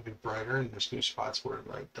and it's going to be brighter, and there's going to be spots where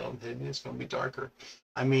light don't hit it and it's going to be darker.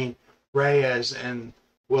 I mean, Reyes and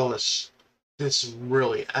Willis did some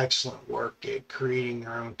really excellent work at creating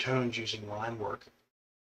their own tones using line work.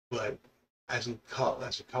 But as a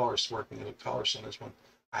colorist working as a colorist on this one,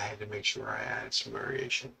 I had to make sure I added some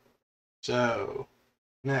variation. So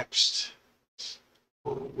next,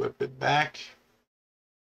 we'll whip it back.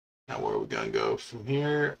 Now where are we going to go from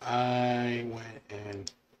here? I went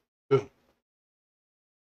and boom.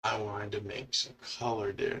 I wanted to make some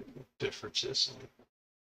color differences in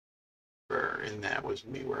fur, and that was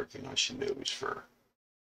me working on Shinobi's fur.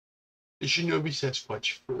 The Shinobi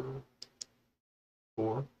Sasquatch fur.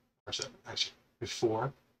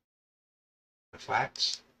 Before the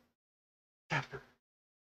flats, after.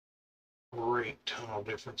 Great tonal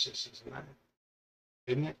differences, isn't that?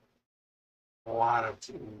 Isn't it? A lot of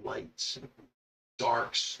lights and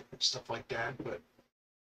darks and stuff like that, but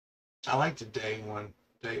I like the day one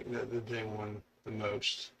the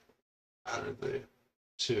most out of the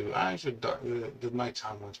two. I actually the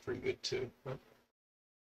nighttime one's pretty good too, but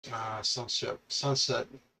sunset,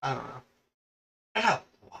 I don't know. I have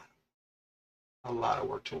a lot of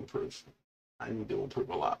work to improve. I need to improve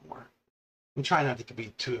a lot more. I'm trying not to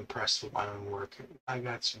be too impressed with my own work. I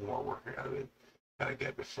got some more work I gotta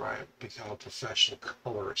get before I become a professional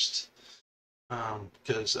colorist.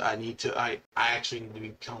 Because I actually need to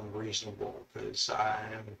become reasonable because I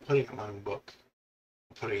am putting out my own book,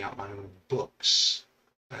 I'm putting out my own books,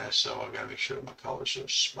 so I gotta make sure my colors are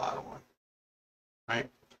spot on, right?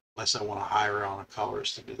 Unless I want to hire on a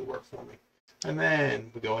colorist to do the work for me, and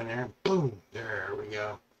then we go in there, and boom, there we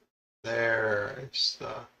go. There's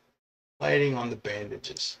the lighting on the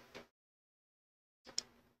bandages.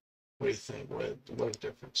 What do you think? What a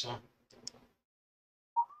difference, huh?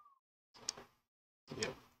 Yeah,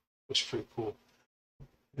 was pretty cool.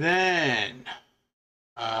 Then,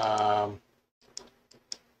 I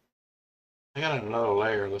got another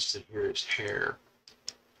layer listed here. Is hair.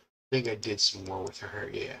 I think I did some more with her hair.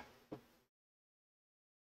 Yeah.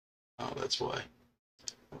 Oh, that's why.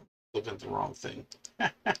 Looking at the wrong thing.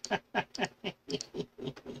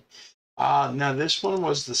 Now this one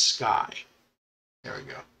was the sky. There we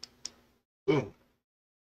go. Boom.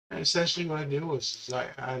 And essentially what I did was I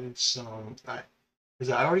added because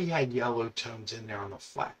I already had yellow tones in there on the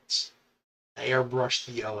flats. I airbrushed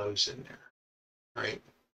the yellows in there, right?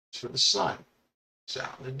 It's for the sun. It's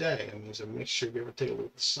out in the day. I mean, it's a mixture. If you ever take a look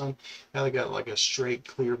at the sun, now they got like a straight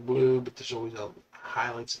clear blue, but there's always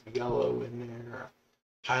highlights of yellow in there,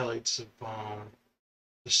 highlights of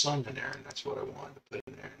the sun in there, and that's what I wanted to put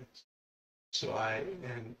in there. So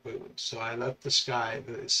I left the sky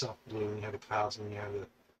itself blue, and you have the clouds, and you have the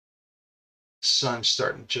sun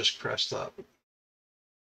starting to just crest up.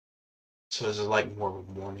 So it's like more of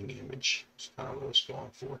a morning image. It's kind of what I was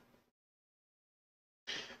going for.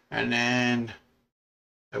 And then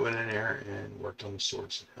I went in there and worked on the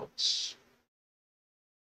swords and hilts.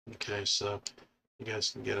 Okay, so you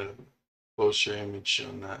guys can get a closer image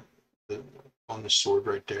on that, on the sword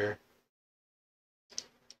right there.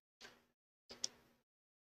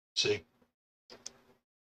 See?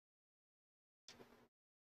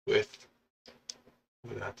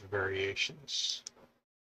 Without the variations.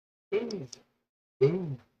 Boom.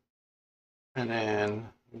 Boom. And then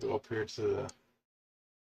Go up here to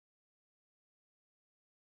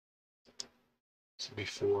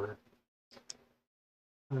before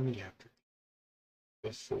and after.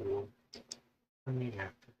 Before and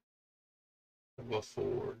after.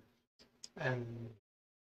 Before and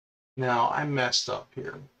now I messed up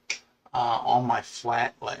here on my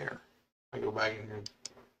flat layer. I go back in here and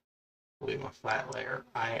delete my flat layer.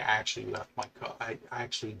 I actually left my I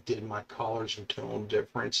actually did my colors and tone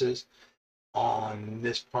differences on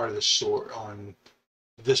this part of the sword, on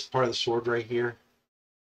this part of the sword right here,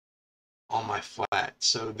 on my flat.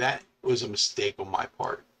 So that was a mistake on my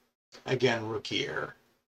part. Again, rookie error.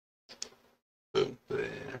 Boom.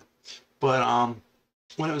 But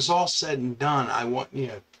when it was all said and done, I want, you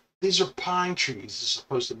know, these are pine trees. It's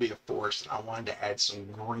supposed to be a forest, and I wanted to add some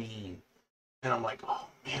green. And I'm like, oh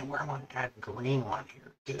man, where am I going to add green on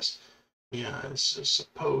here? Because, you know, this is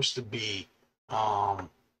supposed to be out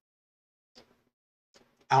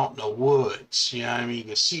in the woods. You know what I mean? You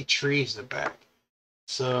can see trees in the back.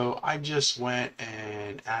 So I just went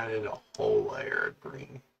and added a whole layer of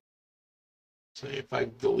green. So if I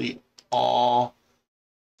delete all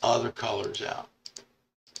other colors out,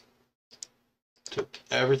 took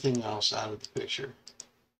everything else out of the picture,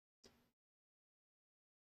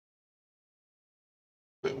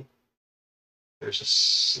 boom, there's a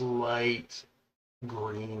slight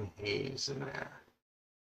green haze in there.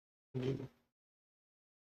 You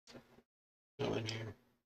go in here,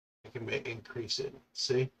 I can increase it.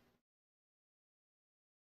 See?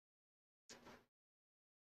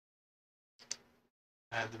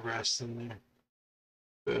 Add the rest in there.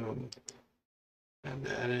 Boom. Add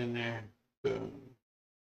that in there. Boom.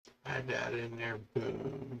 Add that in there.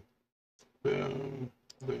 Boom. Boom.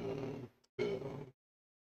 Boom. Boom.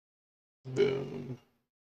 Boom.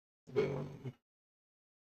 Boom.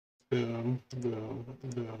 Boom. Boom.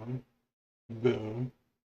 Boom. Boom.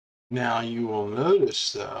 Now you will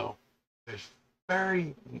notice though, there's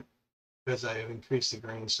very, because I have increased the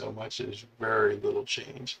green so much, there's very little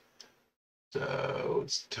change. So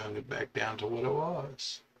let's tone it back down to what it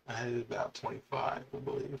was. I had it about 25, I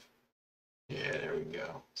believe. Yeah, there we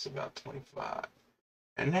go. It's about 25.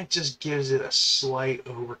 And that just gives it a slight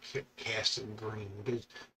overcast of green. Because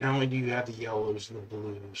not only do you have the yellows and the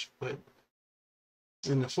blues, but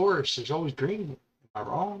in the forest, there's always green. Am I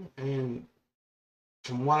wrong? And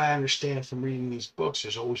from what I understand from reading these books,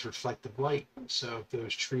 there's always reflective light. So if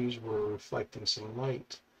those trees were reflecting some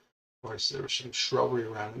light, or if there was some shrubbery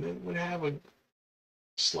around them, it would have a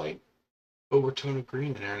slight overtone of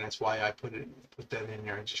green in there, and that's why I put that in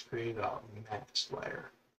there and just created a masked layer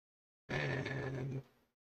and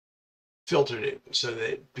filtered it so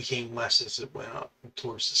that it became less as it went up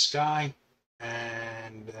towards the sky.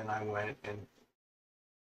 And then I went and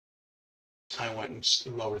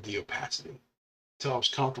lowered the opacity until I was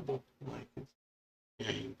comfortable. Like, you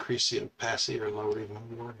know, you increase the opacity or lower it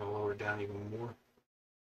even more, and lower it down even more.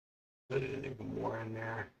 Put it in even more in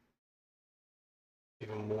there,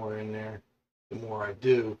 even more in there. The more I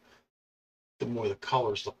do, the more the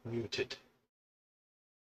colors look muted.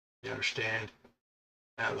 You understand?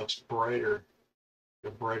 Now it looks brighter, a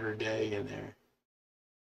brighter day in there.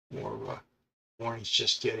 More of a morning's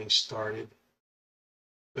just getting started.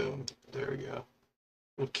 Boom, there we go.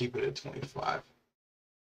 We'll keep it at 25.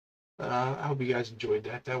 I hope you guys enjoyed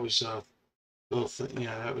that. That was little thing, you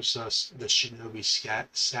know, that was the Shinobi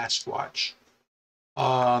Sasquatch.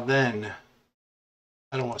 Then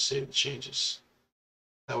I don't want to save the changes.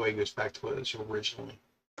 That way it goes back to what it originally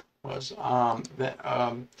was.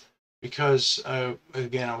 Because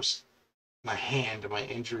again, my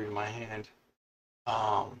injury to my hand.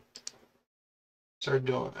 Started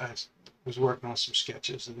doing. I was working on some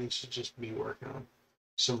sketches, and these should just be working on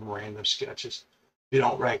some random sketches. You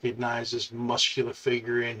don't recognize this muscular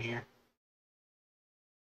figure in here.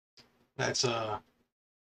 That's kind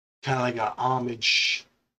of like an homage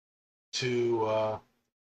to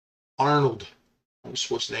Arnold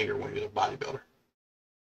Schwarzenegger when he was a bodybuilder.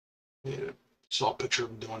 Yeah, saw a picture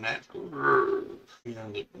of him doing that. You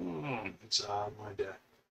know, like, it's my dad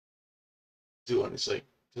doing. It's like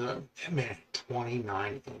that man,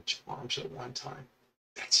 29-inch arms at one time.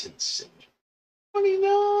 That's insane.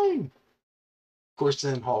 29. Of course,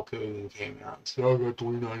 then Hulk Hogan came out and said, "I got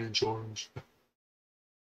 29-inch arms."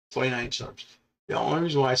 29-inch arms. The only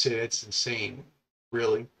reason why I say that's insane,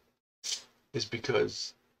 really, is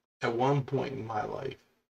because at one point in my life,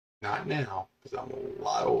 not now, because I'm a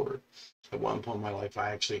lot older. At one point in my life,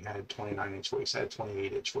 I actually had 29-inch waist. I had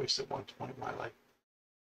 28-inch waist at one point in my life.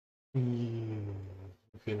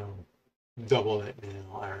 You know, double that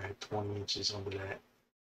now. I had 20 inches under that.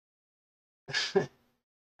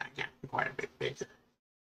 I got quite a bit bigger.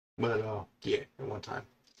 But yeah, at one time.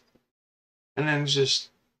 And then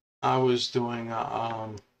just I was doing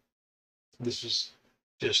this was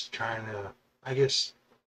just trying to, I guess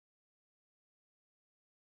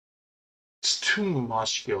it's too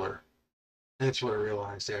muscular. That's what I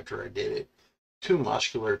realized after I did it. Too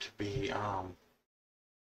muscular to be um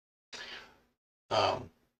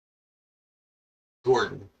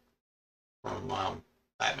Gordon from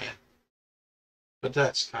Batman. But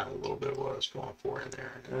that's kind of a little bit of what I was going for in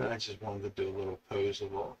there. And I just wanted to do a little pose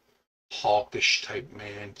of a hawkish type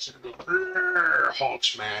man. Hawk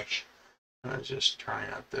smash. I was just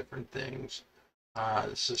trying out different things.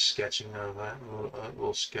 This is sketching of that, a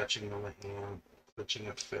little sketching of a hand, clenching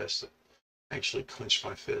a fist. I actually clenched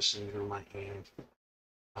my fist and drew my hand.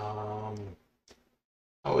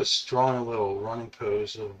 I was drawing a little running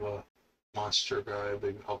pose of a monster guy, a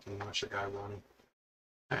big hulking monster guy running.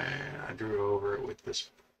 And I drew over it with this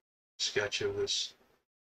sketch of this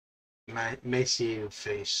emaciated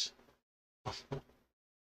face of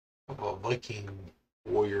a Viking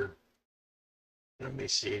warrior. An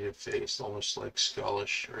emaciated face, almost like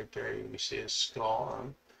skullish right there. You see his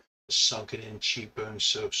skull, sunken in, cheekbones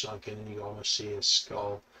so sunken, and you almost see his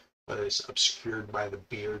skull, but it's obscured by the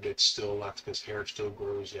beard that's still left because hair still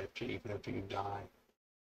grows after, even after you die.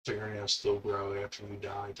 Fingernails still grow after you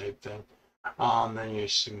die, type thing. Then you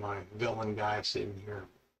see my villain guy sitting here.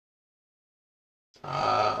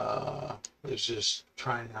 It's just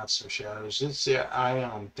trying out some shadows. It's I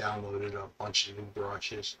downloaded a bunch of new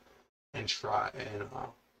brushes and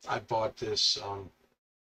I bought this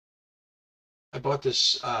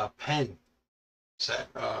pen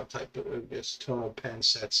set type of this tonal pen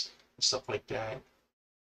sets and stuff like that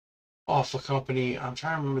off a company. I'm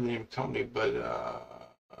trying to remember the name of the company, but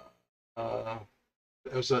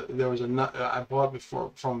there was a I bought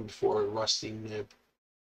before Rusty Nib.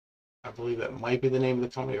 I believe that might be the name of the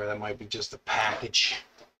company, or that might be just the package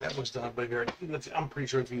that was done. But I'm pretty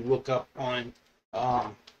sure if you look up on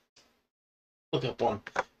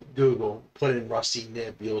Google, put in Rusty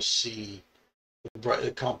Nib, you'll see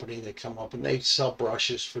the company that come up, and they sell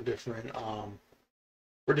brushes for different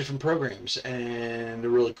programs. And the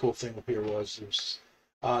really cool thing up here was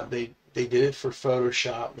they did it for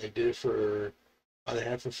Photoshop. They did it for they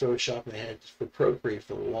had it for Photoshop, and they had it for Procreate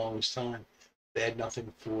for the longest time. They had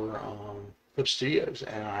nothing for Clip Studios,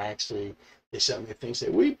 and they sent me a thing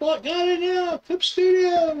saying, got it now, Clip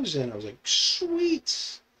Studios, and I was like,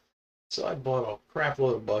 sweet. So I bought a crap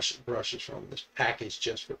load of brushes from this package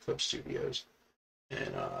just for Clip Studios,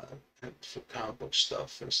 and for comic book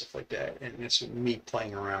stuff and stuff like that. And it's me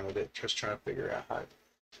playing around with it, just trying to figure out how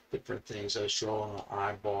different things. I was drawing an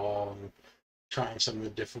eyeball and trying some of the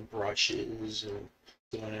different brushes and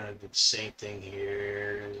doing it. I did the same thing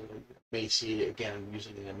here. Emaciated, again, I'm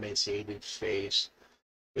using an emaciated face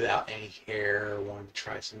without any hair. I wanted to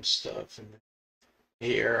try some stuff. And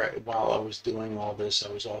here, while I was doing all this,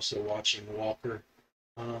 I was also watching Walker.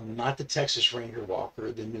 Not the Texas Ranger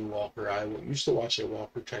Walker, the new Walker. I used to watch the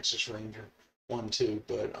Walker Texas Ranger 1, 2,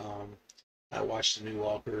 but I watched the new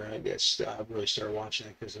Walker. I guess I really started watching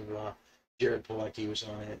it because of Jared Padalecki was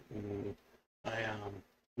on it, and I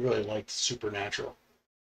really liked Supernatural.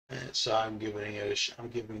 And so I'm giving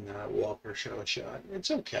that Walker show a shot.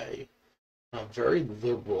 It's okay. I'm very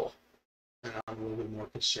liberal, and I'm a little bit more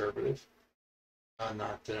conservative.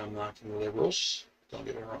 Not that I'm knocking liberals. Don't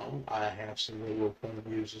get me wrong. I have some liberal point of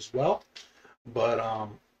views as well, but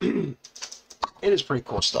it is pretty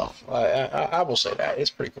cool stuff. I will say that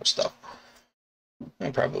it's pretty cool stuff.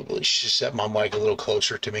 I probably should set my mic a little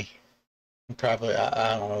closer to me. Probably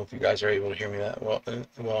I don't know if you guys are able to hear me that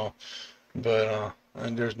well, but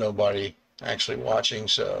and there's nobody actually watching,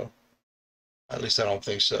 so at least I don't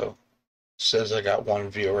think so. It says I got one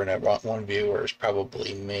viewer, and that one viewer is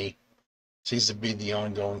probably me. Seems to be the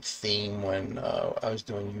ongoing theme when I was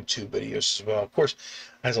doing YouTube videos as well. Of course, it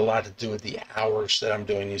has a lot to do with the hours that I'm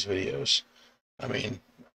doing these videos. I mean,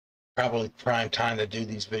 probably prime time to do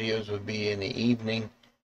these videos would be in the evening,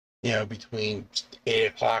 between 8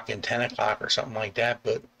 o'clock and 10 o'clock or something like that,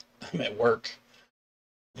 but I'm at work.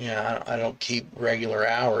 I don't keep regular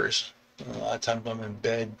hours. A lot of times I'm in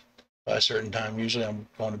bed by a certain time. Usually I'm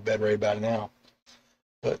going to bed right about now.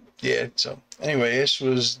 But yeah, so anyway,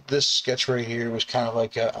 this sketch right here was kind of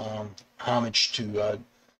like a homage to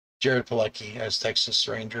Jared Padalecki as Texas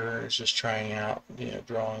Ranger. It's just trying out,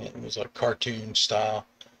 drawing it. It was like cartoon style.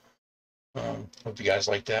 Hope you guys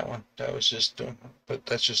like that one. That was just, but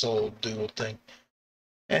that's just a little doodle thing.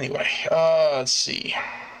 Anyway, let's see.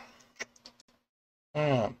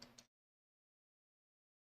 So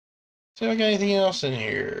I got anything else in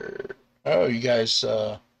here? Oh, you guys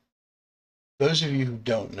those of you who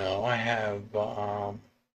don't know, I have a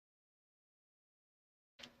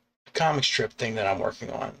comic strip thing that I'm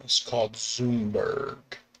working on. It's called Zoomberg.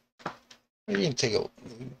 You can take a,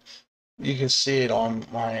 you can see it on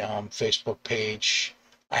my Facebook page.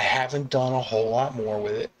 I haven't done a whole lot more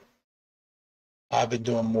with it. I've been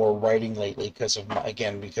doing more writing lately because of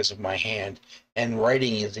my hand, and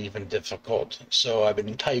writing is even difficult. So I've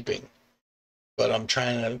been typing, but I'm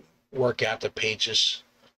trying to work out the pages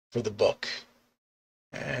for the book.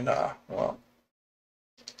 And well,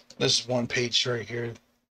 this is one page right here,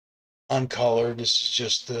 uncolored. This is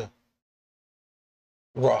just the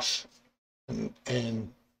rough and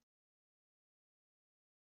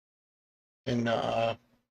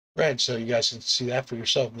red, so you guys can see that for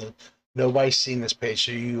yourself. Nobody's seen this page,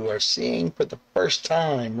 so you are seeing for the first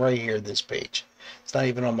time right here this page. It's not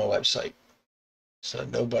even on my website, so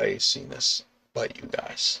nobody's seen this but you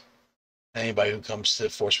guys. Anybody who comes to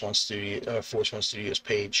Force One Studios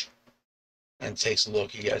page and takes a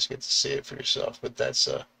look, you guys get to see it for yourself. But that's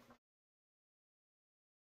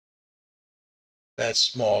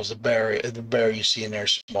Smalls. The bear you see in there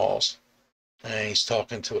is Smalls, and he's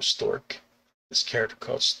talking to a stork. This character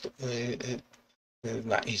called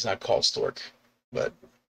he's not called Stork, but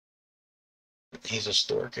he's a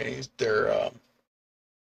stork, and they're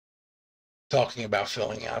talking about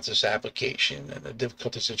filling out this application and the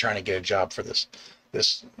difficulties of trying to get a job for this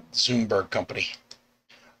Zoomberg company.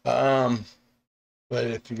 But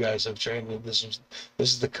if you guys have tried, this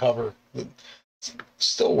is the cover.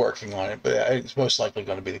 Still working on it, but it's most likely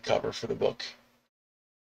going to be the cover for the book.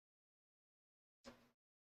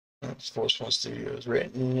 It's Force One Studios,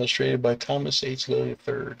 written and illustrated by Thomas H. Lilly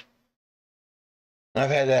III.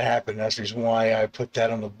 I've had that happen. That's the reason why I put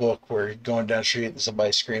that on the book, where you're going down the street and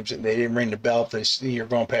somebody screams and they didn't ring the bell. If they see you're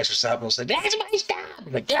going past your stop, and they'll say, "That's my stop."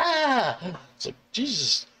 I'm like, yeah. It's like,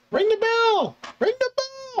 Jesus, ring the bell. Ring the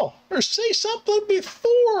bell. Or say something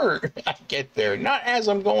before I get there, not as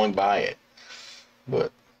I'm going by it.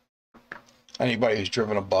 But anybody who's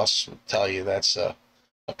driven a bus will tell you that's a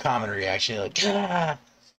common reaction. You're like, ah.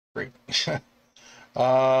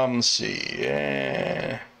 Let's see.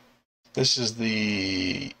 Yeah. This is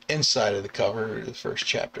the inside of the cover, the first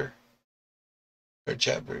chapter. Each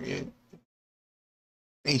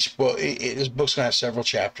book, this book's gonna have several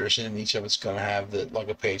chapters, and each of it's gonna have like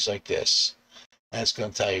a page like this, and it's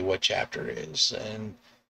gonna tell you what chapter it is and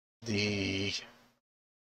the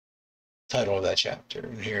title of that chapter.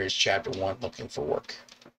 And here is chapter 1, looking for work.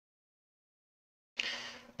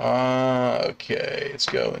 Okay, let's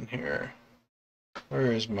go in here.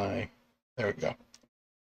 Where is my? There we go.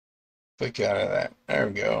 Click out of that. There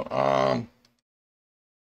we go.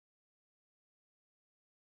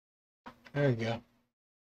 There we go.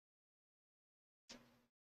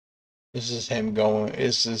 This is him going.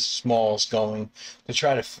 This is Smalls going to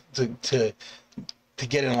try to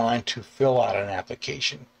get in line to fill out an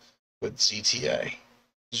application with ZTA,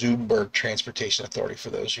 Zoomberg Transportation Authority. For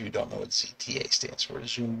those of you who don't know what ZTA stands for,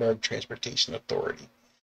 Zoomberg Transportation Authority.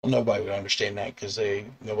 Well, nobody would understand that because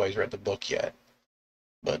nobody's read the book yet.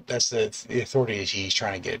 But that's the authority he's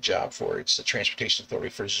trying to get a job for. It's the Transportation Authority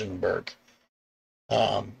for Zoomberg.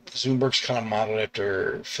 Zoomberg's kind of modeled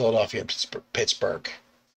after Philadelphia and Pittsburgh.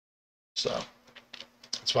 So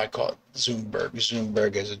that's why I call it Zoomberg.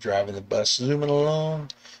 Zoomberg as a driving the bus, zooming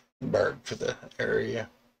along, Berg for the area.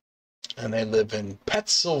 And they live in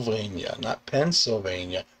Pennsylvania, not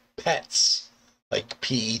Pennsylvania. Pets, like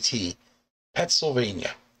P-E-T.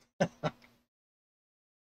 Pennsylvania.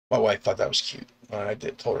 My wife thought that was cute. I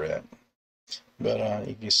told her that. But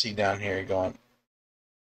you can see down here going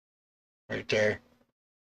right there.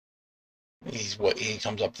 He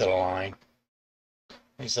comes up to the line.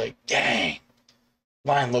 He's like, dang,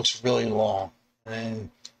 line looks really long. And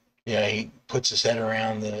then, he puts his head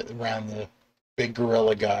around the big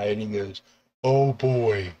gorilla guy, and he goes, oh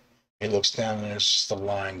boy. He looks down, and there's just a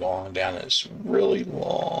line going down this really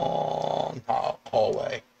long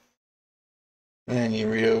hallway. And then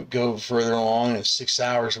you go further along, and 6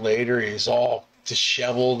 hours later, he's all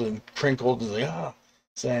disheveled and crinkled, and like, ah.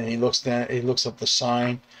 So then he looks down, he looks up the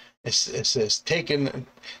sign. It says, taken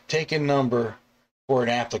number for an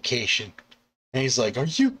application. And he's like, are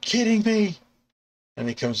you kidding me? And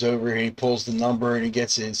he comes over and he pulls the number and he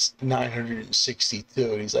gets his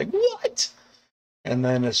 962. And he's like, what? And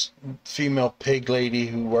then this female pig lady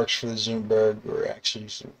who works for the Zoomberg, or actually,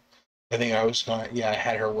 I think I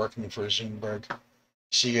had her working for Zoomberg.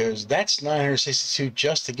 She goes, that's 962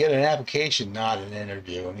 just to get an application, not an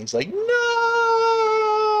interview. And he's like,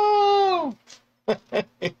 no!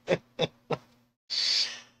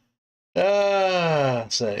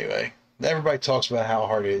 So anyway, everybody talks about how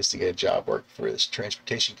hard it is to get a job working for this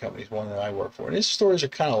transportation company, one that I work for. And his stories are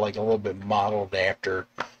kind of like a little bit modeled after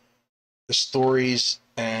the stories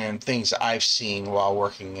and things I've seen while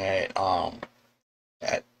working at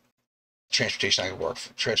transportation I work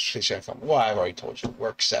for. Transportation company. Well, I've already told you,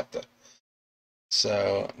 work SEPTA.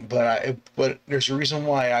 So, but there's a reason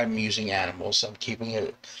why I'm using animals. I'm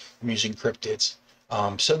using cryptids,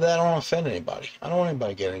 so that I don't offend anybody. I don't want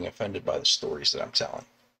anybody getting offended by the stories that I'm telling.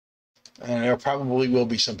 And there probably will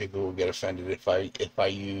be some people who will get offended if I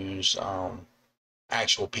use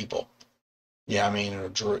actual people. Yeah, I mean,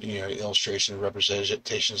 illustration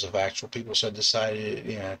representations of actual people. So I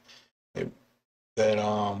decided, that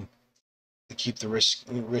to keep the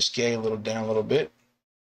risque a little down a little bit,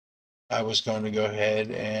 I was going to go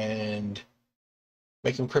ahead and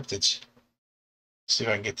make them cryptids. See if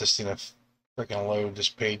I can get this thing to freaking load. This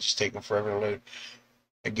page is taking forever to load.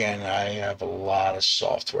 Again, I have a lot of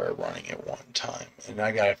software running at one time, and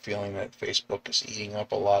I got a feeling that Facebook is eating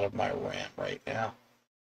up a lot of my RAM right now.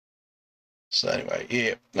 So anyway,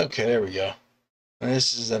 yeah, okay, there we go. And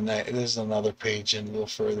this is another page and a little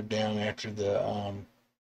further down after him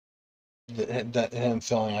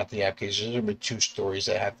filling out the application. There's been 2 stories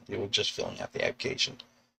that have to do with just filling out the application,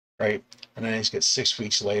 right? And then he's got 6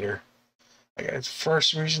 weeks later.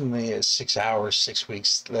 First reason they had 6 hours, 6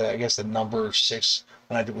 weeks. I guess the number 6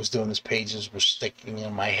 when I was doing these pages was sticking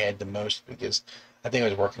in my head the most because I think I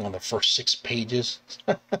was working on the first 6 pages.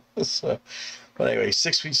 So, but anyway,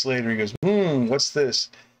 6 weeks later, he goes, what's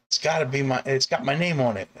this? It's got my name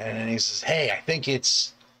on it. And then he says, hey, I think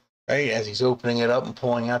it's, right, as he's opening it up and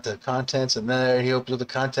pulling out the contents. And then he opens up the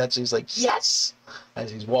contents and he's like, yes,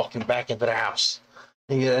 as he's walking back into the house.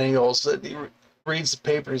 And he all of a sudden, he reads the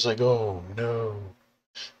paper. He's like, oh, no.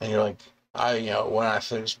 And you're like, when I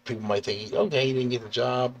finish, people might think, okay, he didn't get the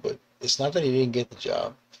job. But it's not that he didn't get the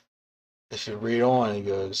job. If you read on, he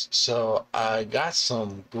goes, so I got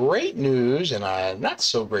some great news and not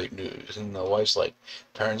so great news. And the wife's like,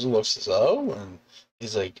 turns and looks, says, oh, and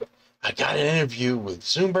he's like, I got an interview with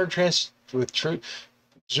Zoomberg Transit.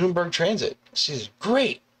 She says,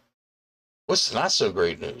 great. What's the not so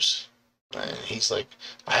great news? And he's like,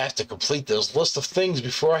 I have to complete this list of things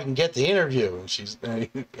before I can get the interview. And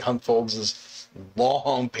he unfolds this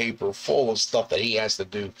long paper full of stuff that he has to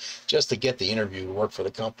do just to get the interview to work for the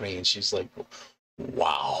company. And she's like,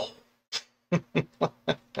 wow.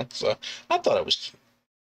 So I thought it was cute.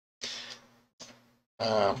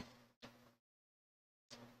 And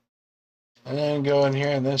then go in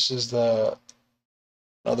here, and this is the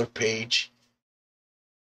other page.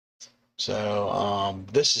 So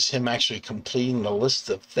this is him actually completing the list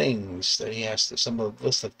of things that he has to, some of the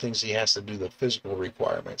list of things he has to do, the physical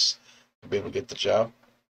requirements to be able to get the job.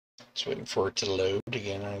 Just waiting for it to load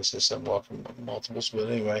again. I said I'm walking multiples,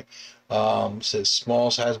 but anyway, says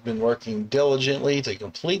Smalls has been working diligently to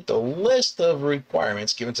complete the list of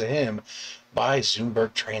requirements given to him by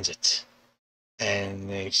Zoomberg Transit. And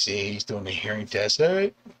they see he's doing the hearing test.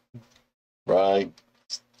 Right,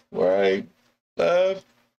 left,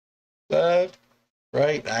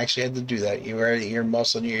 right. I actually had to do that. You wear the ear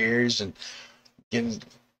muffs on your ears and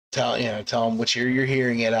tell them which ear you're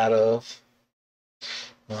hearing it out of.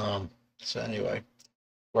 So anyway,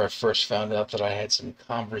 where I first found out that I had some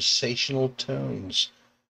conversational tones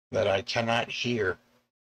that I cannot hear.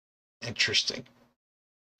 Interesting.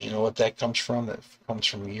 You know what that comes from? That comes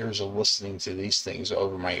from years of listening to these things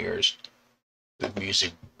over my ears. The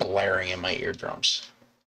music blaring in my eardrums.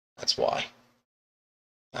 That's why.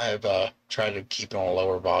 I've tried to keep it on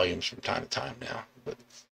lower volumes from time to time now. But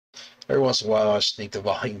every once in a while I sneak the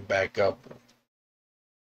volume back up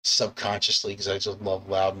subconsciously because I just love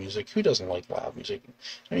loud music. Who doesn't like loud music?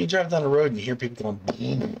 I mean, you drive down the road and you hear people going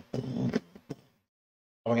boom, boom,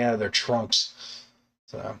 coming out of their trunks.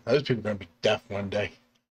 So those people are going to be deaf one day.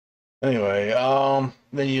 Anyway,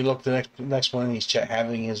 then you look the next one, he's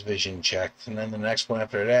having his vision checked, and then the next one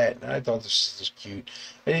after that, I thought this was cute.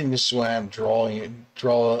 I didn't just want to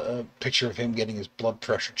draw a picture of him getting his blood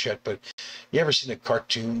pressure checked, but you ever seen the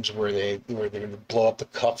cartoons where they blow up the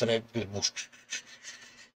cuff and it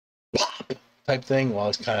type thing? Well,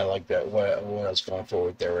 it's kind of like that. What I was going for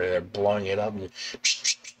with there, where they're blowing it up and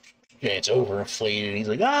it's overinflated, and he's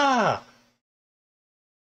like,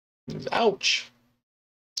 ouch.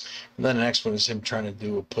 And then the next one is him trying to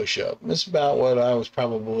do a push-up. That's about what I was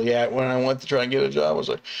probably at when I went to try and get a job. I was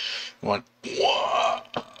like, you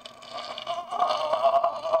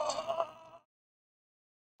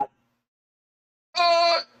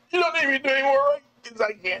don't need me to do any more, right? Because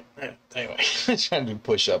I can't. Anyway, trying to do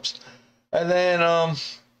push-ups. And then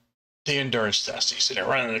the endurance test. He's sitting there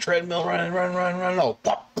running the treadmill, running. Oh,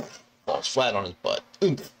 falls flat on his butt.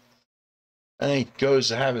 Oomph. And he goes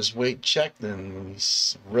to have his weight checked, and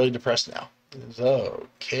he's really depressed now. He's,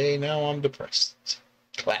 okay, now I'm depressed.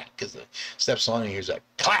 Clack, because the steps on and he hears that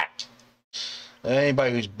clack.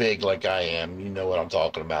 Anybody who's big like I am, you know what I'm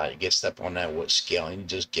talking about. You get stepped on that wood scale and you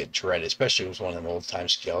just get dreaded, especially with one of them old time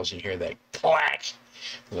scales. You hear that clack.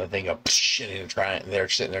 And I think they're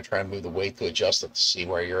sitting there trying to move the weight to adjust it to see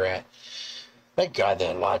where you're at. Thank God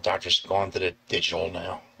that a lot of doctors have gone to the digital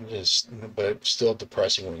now. But it's still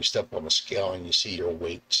depressing when you step on the scale and you see your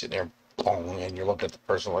weight sitting there, boom, and you're looking at the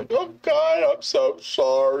person like, oh God, I'm so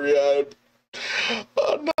sorry.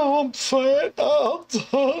 Now I'm fat. I'm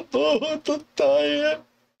the diet.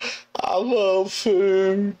 I love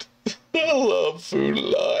food. I love food a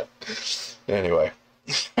lot. Anyway,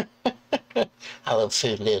 I love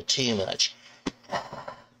food a little too much.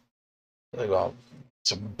 I got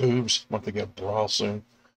some boobs. Want to get a bra soon?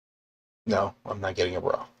 No, I'm not getting a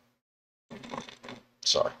bra.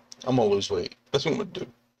 Sorry. I'm gonna lose weight. That's what I'm gonna do.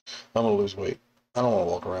 I'm gonna lose weight. I don't want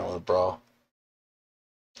to walk around with a bra.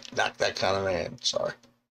 Not that kind of man. Sorry.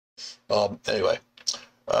 Anyway,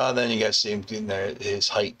 then you guys see him getting his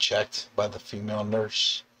height checked by the female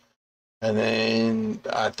nurse. And then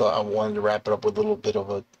I thought I wanted to wrap it up with a little bit of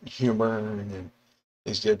a humor. And then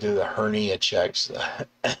he's going to do the hernia checks.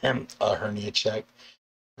 A hernia check.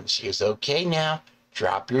 And she goes, okay, now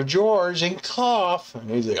drop your drawers and cough. And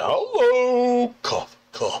he's like, hello. Cough,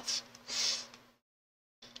 cough.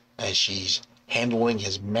 As she's handling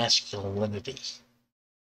his masculinity.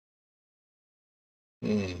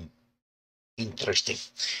 Interesting.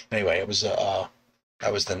 Anyway, it was that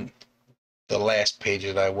was the last page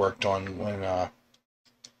that I worked on when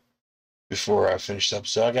before I finished up.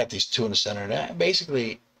 So I got these two in the center. And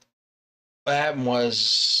basically, what happened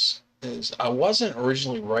is I wasn't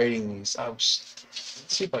originally writing these. Let's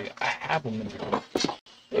see if I have them in here.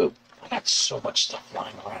 Oh, I got so much stuff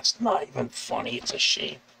lying around. It's not even funny. It's a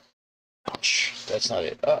shame. Ouch. That's not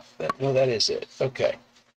it. No, that is it. Okay.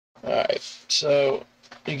 All right. So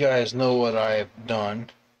you guys know what I have done.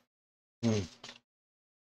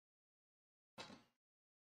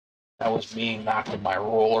 That was me knocking my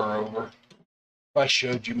roller over. If I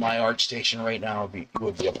showed you my art station right now, you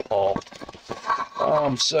would be appalled.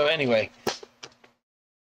 So anyway,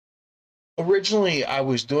 originally I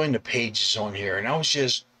was doing the pages on here, and I was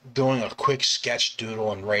just doing a quick sketch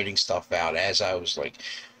doodle and writing stuff out as I was like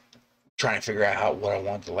trying to figure out what I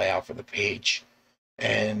wanted to lay out for the page.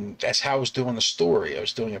 And that's how I was doing the story. I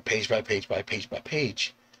was doing it page by page by page by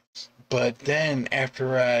page. But then after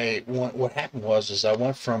what happened was I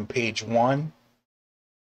went from page 1,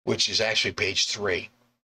 which is actually page 3,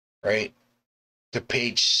 right, to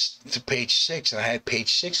page 6, and I had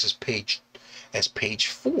page 6 as page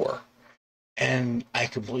 4, and I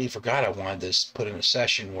completely forgot I wanted to put in a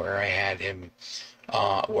session where I had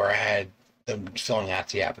them filling out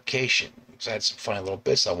the application. So I had some funny little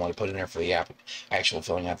bits I wanted to put in there for the actual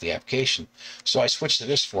filling out the application. So I switched to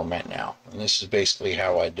this format now, and this is basically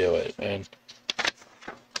how I do it. And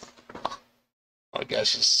I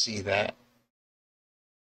guess you see that.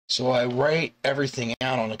 So I write everything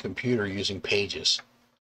out on the computer using Pages,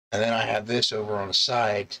 and then I have this over on the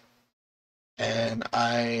side, and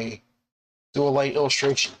I do a light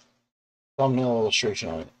illustration, thumbnail illustration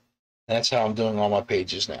on it. And that's how I'm doing all my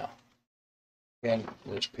pages now. Again,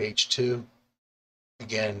 there's page 2.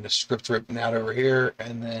 Again, the script written out over here,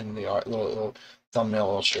 and then the little thumbnail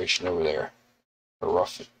illustration over there. A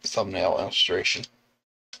rough thumbnail illustration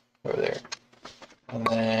over there. And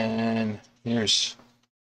then here's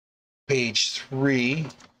page 3.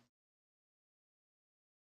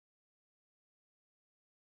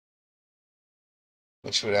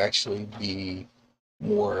 Which would actually be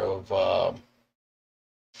more of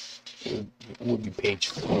it would be page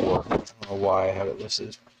 4. I don't know why I have it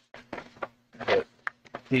listed, but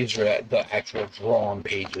these are the actual drawn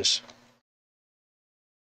pages.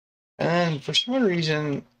 And for some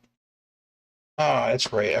reason,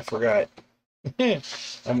 that's right, I forgot.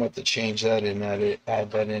 I'm going to change that and add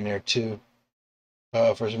that in there too.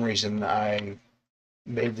 For some reason, I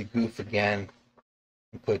made the goof again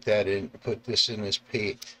and put this in this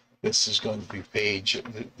page. This is going to be page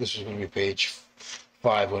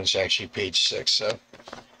 5 when it's actually page 6. So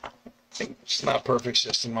I think it's not a perfect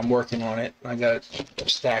system. I'm working on it. I got a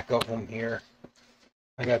stack of them here.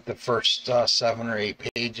 I got the first 7 or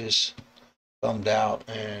 8 pages thumbed out,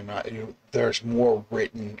 and there's more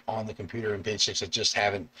written on the computer in page 6. I just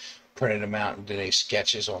haven't printed them out and did any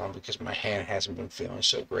sketches on them because my hand hasn't been feeling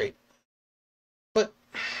so great. But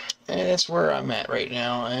that's where I'm at right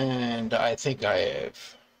now, and I think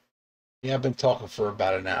I've been talking for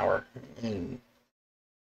about an hour, and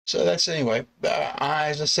So that's anyway.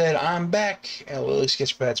 As I said, I'm back. Lily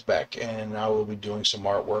Sketchpad's back, and I will be doing some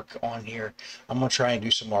artwork on here. I'm gonna try and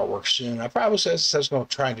do some artwork soon. I probably said I was gonna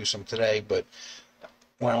try and do some today, but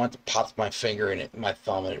when I went to pop my finger in it, my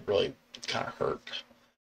thumb, and it really kind of hurt.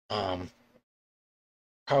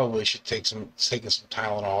 Probably should taking some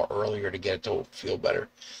Tylenol earlier to get it to feel better,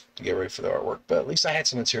 to get ready for the artwork. But at least I had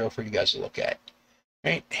some material for you guys to look at,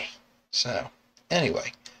 right? So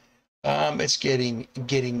anyway. It's getting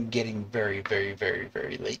very, very, very,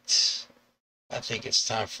 very late. I think it's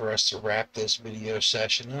time for us to wrap this video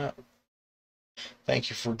session up. Thank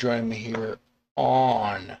you for joining me here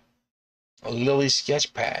on Lily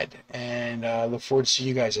Sketchpad, and I look forward to seeing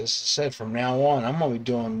you guys. As I said, from now on, I'm going to be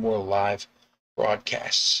doing more live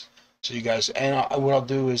broadcasts. So you guys, and what I'll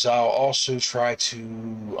do is I'll also try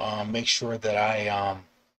to make sure that I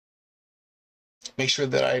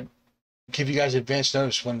give you guys advance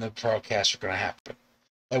notice when the broadcasts are going to happen.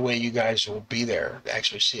 That way you guys will be there to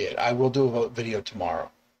actually see it. I will do a video tomorrow.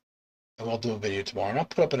 And I'll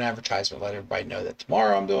put up an advertisement, let everybody know that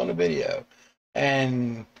tomorrow I'm doing a video.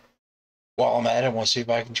 And while I'm at it, I want to see if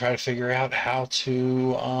I can try to figure out how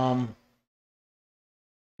to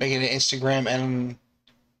make an Instagram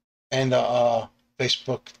and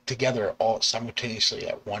Facebook together all simultaneously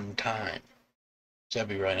at one time. So that'd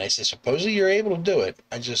be really nice. And supposedly you're able to do it.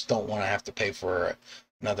 I just don't want to have to pay for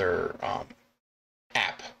another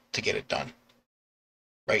app to get it done.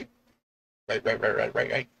 Right. I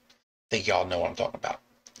think y'all know what I'm talking about.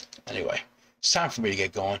 Anyway, it's time for me to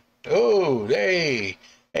get going. Oh, hey,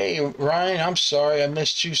 Ryan, I'm sorry I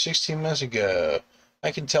missed you 16 minutes ago.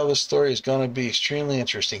 I can tell this story is going to be extremely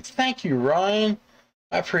interesting. Thank you, Ryan.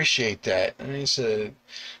 I appreciate that. And he said,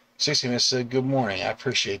 16 minutes said, good morning. I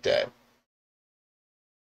appreciate that.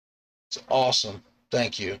 It's awesome.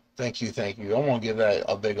 Thank you. I'm going to give that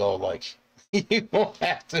a big old like. You won't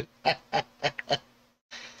have to.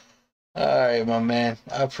 All right, my man.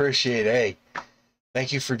 I appreciate it. Hey,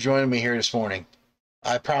 thank you for joining me here this morning.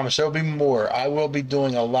 I promise there'll be more. I will be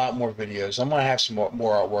doing a lot more videos. I'm going to have some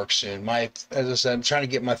more artwork soon. As I said, I'm trying to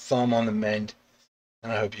get my thumb on the mend.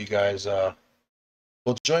 And I hope you guys will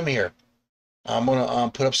join me here. I'm going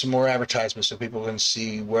to put up some more advertisements so people can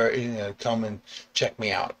see where, come and check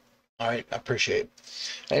me out. All right, I appreciate it.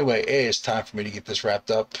 Anyway, it's time for me to get this wrapped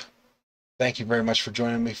up. Thank you very much for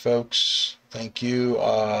joining me, folks. Thank you.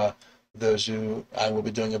 Those who I will be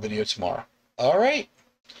doing a video tomorrow. All right,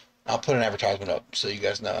 I'll put an advertisement up so you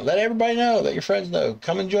guys know. Let everybody know. Let your friends know.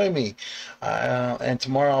 Come and join me. And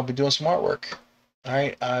tomorrow I'll be doing some artwork. All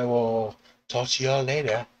right, I will talk to y'all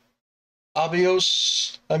later.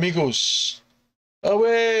 Adios, amigos.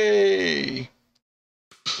 Away.